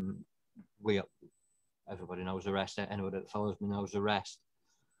 and everybody knows the rest. Anybody that follows me knows the rest.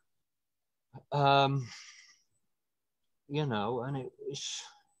 And it was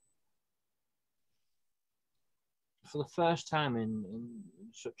for the first time in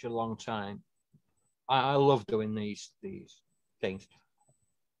such a long time. I love doing these things,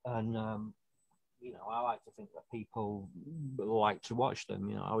 and I like to think that people like to watch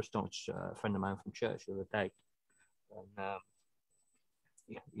them. I was talking to a friend of mine from church the other day, and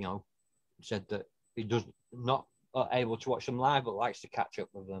said that he does not able to watch them live, but likes to catch up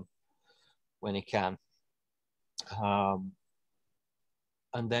with them when he can.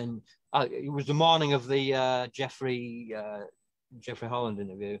 And then it was the morning of the Jeffrey Holland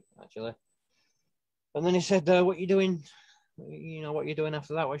interview, actually. And then he said, what are you doing? You know, what you're doing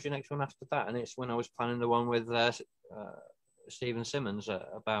after that? What's your next one after that? And it's when I was planning the one with Stephen Simmons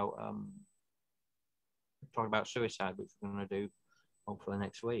about talking about suicide, which we're going to do hopefully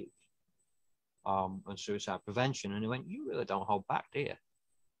next week, and suicide prevention. And he went, you really don't hold back, do you?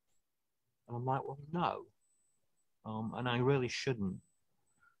 And I'm like, well, no. And I really shouldn't,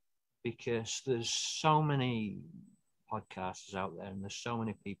 because there's so many podcasters out there and there's so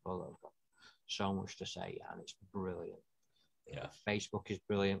many people that have got so much to say, and it's brilliant. Yeah, Facebook is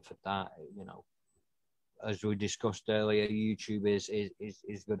brilliant for that. You know, as we discussed earlier, YouTube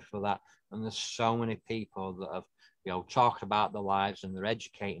is good for that. And there's so many people that have, you know, talked about their lives and they're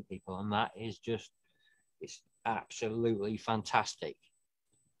educating people, and that is just, it's absolutely fantastic.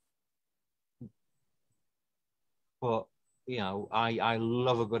 But, you know, I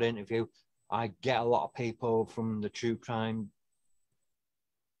love a good interview. I get a lot of people from the true crime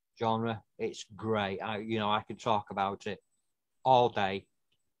genre. It's great. I could talk about it all day,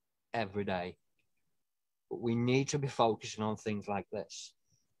 every day. But we need to be focusing on things like this.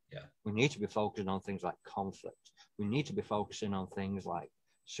 Yeah. We need to be focusing on things like conflict. We need to be focusing on things like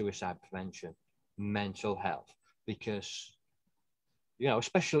suicide prevention, mental health, because, you know,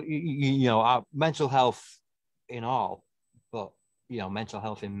 especially, you know, our mental health in all, but, you know, mental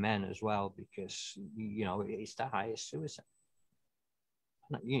health in men as well, because, you know, it's the highest suicide.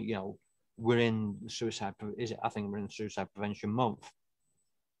 You know, we're in suicide. I think we're in Suicide Prevention Month,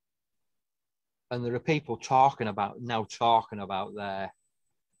 and there are people talking about their,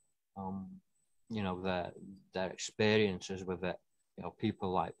 you know, their experiences with it. You know,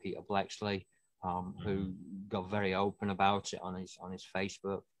 people like Peter Blexley, who got very open about it on his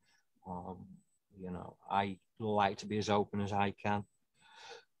Facebook. You know, I like to be as open as I can.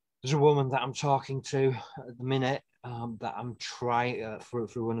 There's a woman that I'm talking to at the minute that I'm trying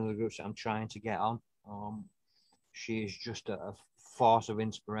through one of the groups that I'm trying to get on. She is just a force of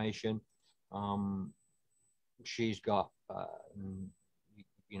inspiration. She's got,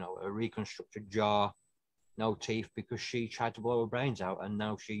 you know, a reconstructed jaw, no teeth, because she tried to blow her brains out, and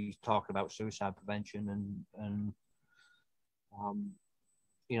now she's talking about suicide prevention and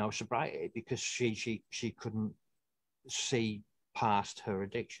you know, sobriety, because she couldn't see past her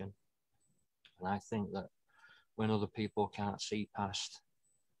addiction. And I think that when other people can't see past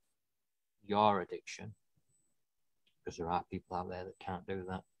your addiction, because there are people out there that can't do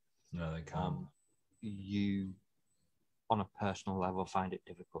that. No, they can't. You, on a personal level, find it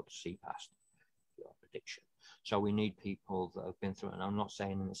difficult to see past your addiction. So we need people that have been through it. And I'm not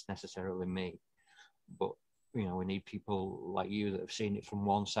saying it's necessarily me, but, you know, we need people like you that have seen it from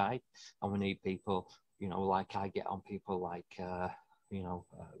one side, and we need people, you know, like I get on people like, you know,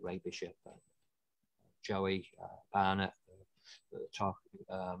 Ray Bishop, Joey Barnett, talk,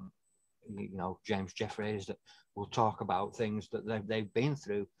 you know, James Jeffries, that will talk about things that they've been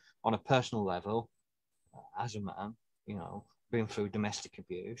through on a personal level as a man, you know, been through domestic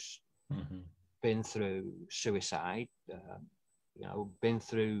abuse, been through suicide, you know, been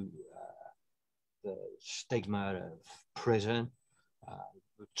through the stigma of prison,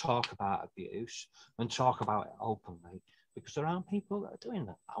 talk about abuse and talk about it openly, because there aren't people that are doing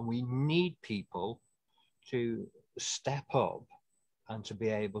that. And we need people to step up and to be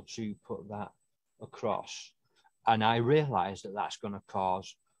able to put that across. And I realize that that's going to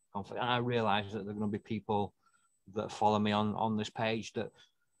cause conflict. And I realize that there are going to be people that follow me on this page that,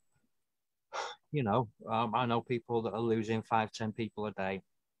 you know, I know people that are losing 5-10 people a day.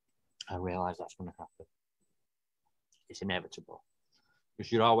 I realize that's going to happen. It's inevitable,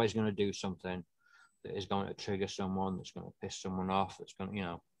 because you're always going to do something that is going to trigger someone, that's going to piss someone off, that's going to, you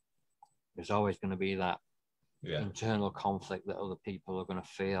know, there's always going to be that internal conflict that other people are going to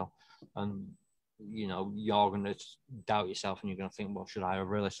feel. And, you know, you're going to doubt yourself, and you're going to think, well, should I have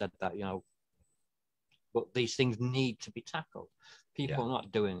really said that, you know? But these things need to be tackled. People are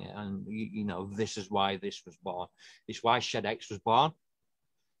not doing it. And, you know, this is why this was born. It's why Shed X was born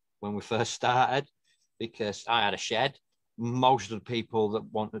when we first started, because I had a shed. Most of the people that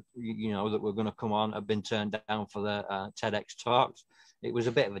wanted, you know, that were going to come on have been turned down for the TEDx talks. It was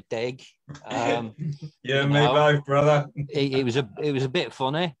a bit of a dig. Yeah, me both, brother. it was a bit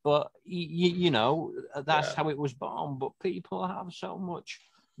funny, but you know, that's how it was born. But people have so much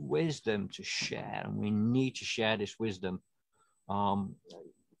wisdom to share, and we need to share this wisdom.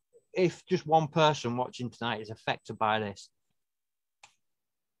 If just one person watching tonight is affected by this,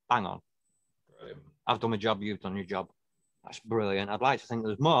 bang on. Brilliant. I've done my job, you've done your job. That's brilliant. I'd like to think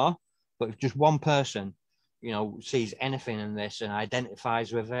there's more, but if just one person sees anything in this and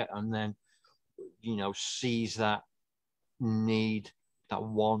identifies with it, and then, sees that need, that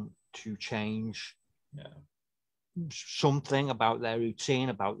want to change something about their routine,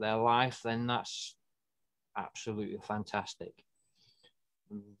 about their life, then that's absolutely fantastic.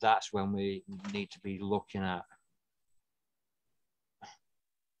 That's when we need to be looking at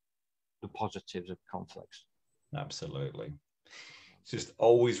the positives of conflicts. Absolutely. Just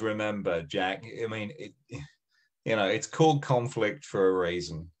always remember, Jack, I mean, it's called conflict for a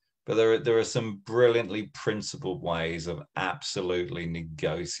reason, but there are some brilliantly principled ways of absolutely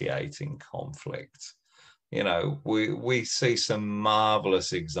negotiating conflict. We see some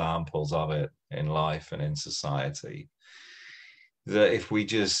marvelous examples of it in life and in society, that if we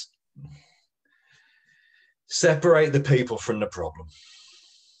just separate the people from the problem,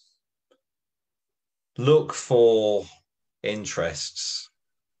 look for interests,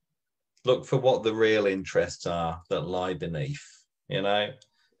 look for what the real interests are that lie beneath.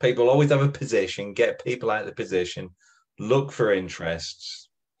 People always have a position, get people out of the position, look for interests,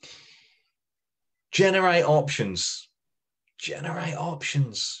 generate options,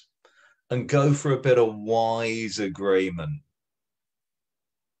 and go for a bit of wise agreement.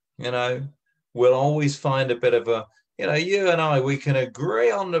 We'll always find a bit of a, you and I, we can agree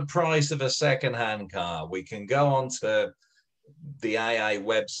on the price of a second-hand car. We can go on to the AA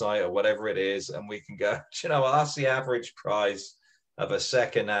website or whatever it is, and we can go, that's the average price of a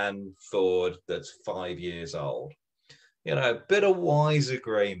second-hand Ford that's 5 years old. A bit of wise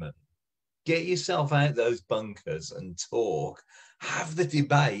agreement. Get yourself out those bunkers and talk. Have the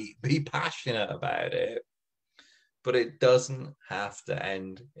debate. Be passionate about it. But it doesn't have to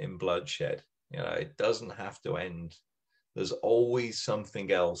end in bloodshed. It doesn't have to end. There's always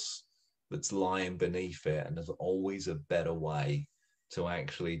something else that's lying beneath it, and there's always a better way to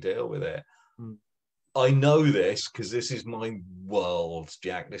actually deal with it. I know this because this is my world,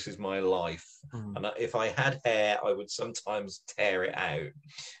 Jack. This is my life. And if I had hair, I would sometimes tear it out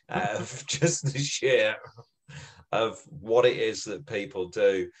of just the sheer of what it is that people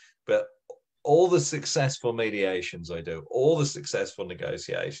do. But all the successful mediations I do, all the successful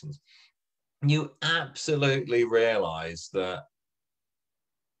negotiations, you absolutely realize that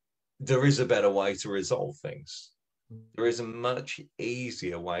there is a better way to resolve things. There is a much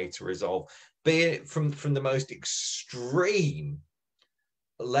easier way to resolve, be it from the most extreme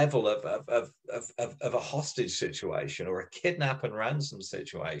level of a hostage situation or a kidnap and ransom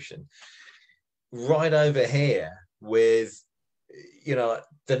situation, right over here with,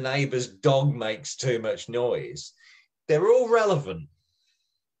 the neighbor's dog makes too much noise. They're all relevant.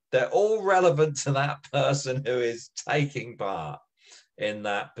 They're all relevant to that person who is taking part in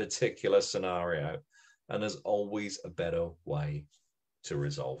that particular scenario. And there's always a better way to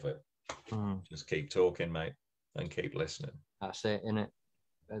resolve it. Just keep talking, mate, and keep listening. That's it, innit?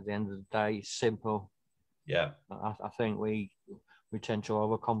 At the end of the day, it's simple. Yeah. I think we tend to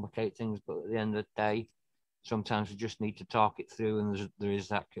overcomplicate things, but at the end of the day, sometimes we just need to talk it through, and there is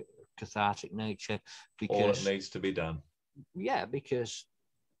that cathartic nature. Because all it needs to be done. Yeah, because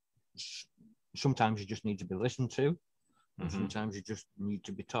sometimes you just need to be listened to, and sometimes you just need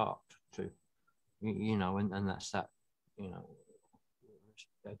to be talked to. And that's that.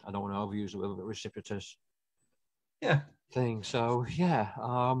 I don't want to overuse the word, but reciprocous. Yeah. Thing. So yeah,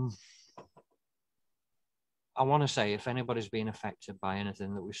 I want to say, if anybody's been affected by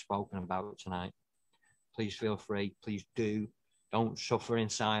anything that we've spoken about tonight, please feel free. Please do. Don't suffer in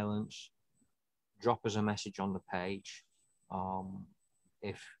silence. Drop us a message on the page.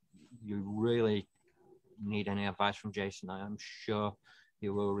 If you really need any advice from Jason, I am sure he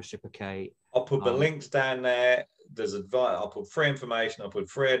will reciprocate. I'll put the links down there. There's advice. I'll put free information. I'll put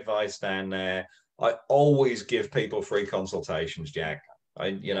free advice down there. I always give people free consultations, Jack.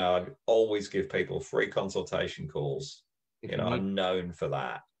 I always give people free consultation calls. I'm known for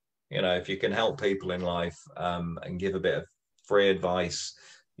that. If you can help people in life and give a bit of free advice,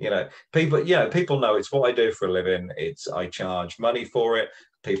 people know it's what I do for a living. I charge money for it.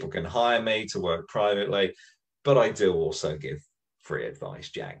 People can hire me to work privately, but I do also give free advice,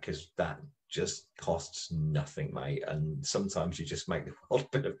 Jack, because that just costs nothing, mate. And sometimes you just make the world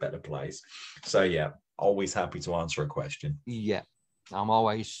a bit of a better place. So yeah, always happy to answer a question. Yeah, I'm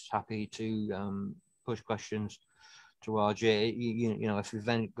always happy to push questions towards you. If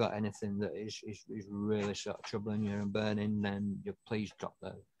you've got anything that is really sort of troubling you and burning, then you please drop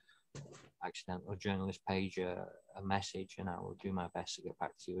the Accidental Journalist page a message, and I will do my best to get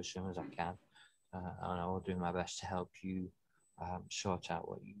back to you as soon as I can. And I will do my best to help you sort out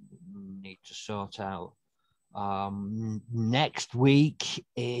what you need to sort out. Next week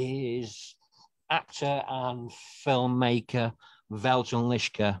is actor and filmmaker Velton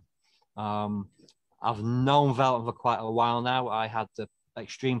Lishka. I've known Velton for quite a while now. I had the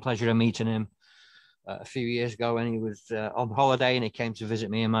extreme pleasure of meeting him a few years ago when he was on holiday and he came to visit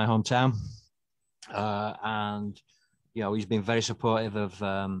me in my hometown. And, you know, he's been very supportive of,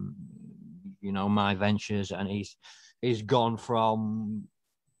 you know, my ventures, and he's gone from,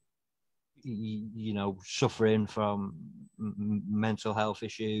 you know, suffering from mental health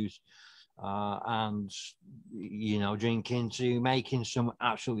issues and, you know, drinking to making some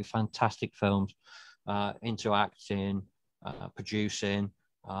absolutely fantastic films, into acting, producing.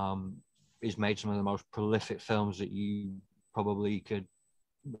 He's made some of the most prolific films that you probably could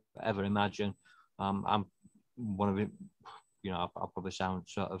ever imagine. I'm one of it, you know, I'll probably sound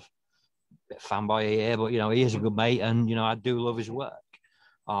sort of a bit fanboy here, but, you know, he is a good mate, and, you know, I do love his work,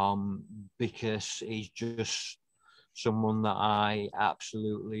 because he's just someone that I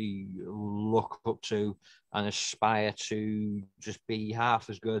absolutely look up to and aspire to just be half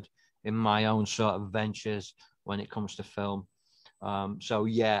as good in my own sort of ventures when it comes to film. So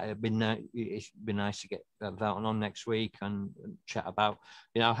yeah, it's been nice to get Velton on next week and chat about,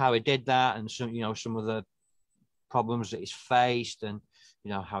 you know, how he did that, and some, you know, some of the problems that he's faced, and,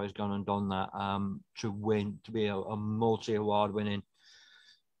 you know, how he's gone and done that, to be a multi-award winning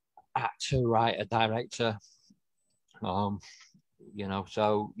actor, writer, director. You know,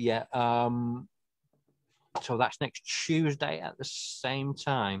 so yeah, so that's next Tuesday at the same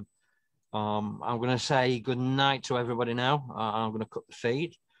time. I'm going to say good night to everybody now. I'm going to cut the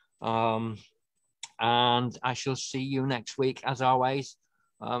feed. And I shall see you next week, as always.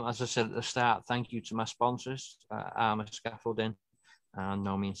 As I said at the start, thank you to my sponsors, Armour Scaffolding and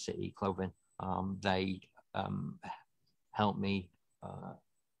No Means City Clothing. They help me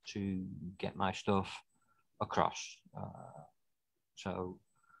to get my stuff across. So,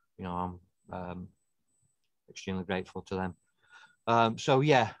 you know, I'm extremely grateful to them. So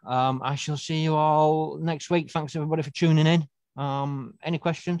yeah, I shall see you all next week. Thanks everybody for tuning in. Any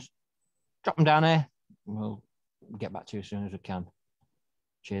questions, drop them down here. We'll get back to you as soon as we can.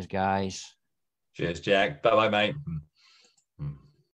 Cheers, guys. Cheers, Jack. Bye-bye, mate.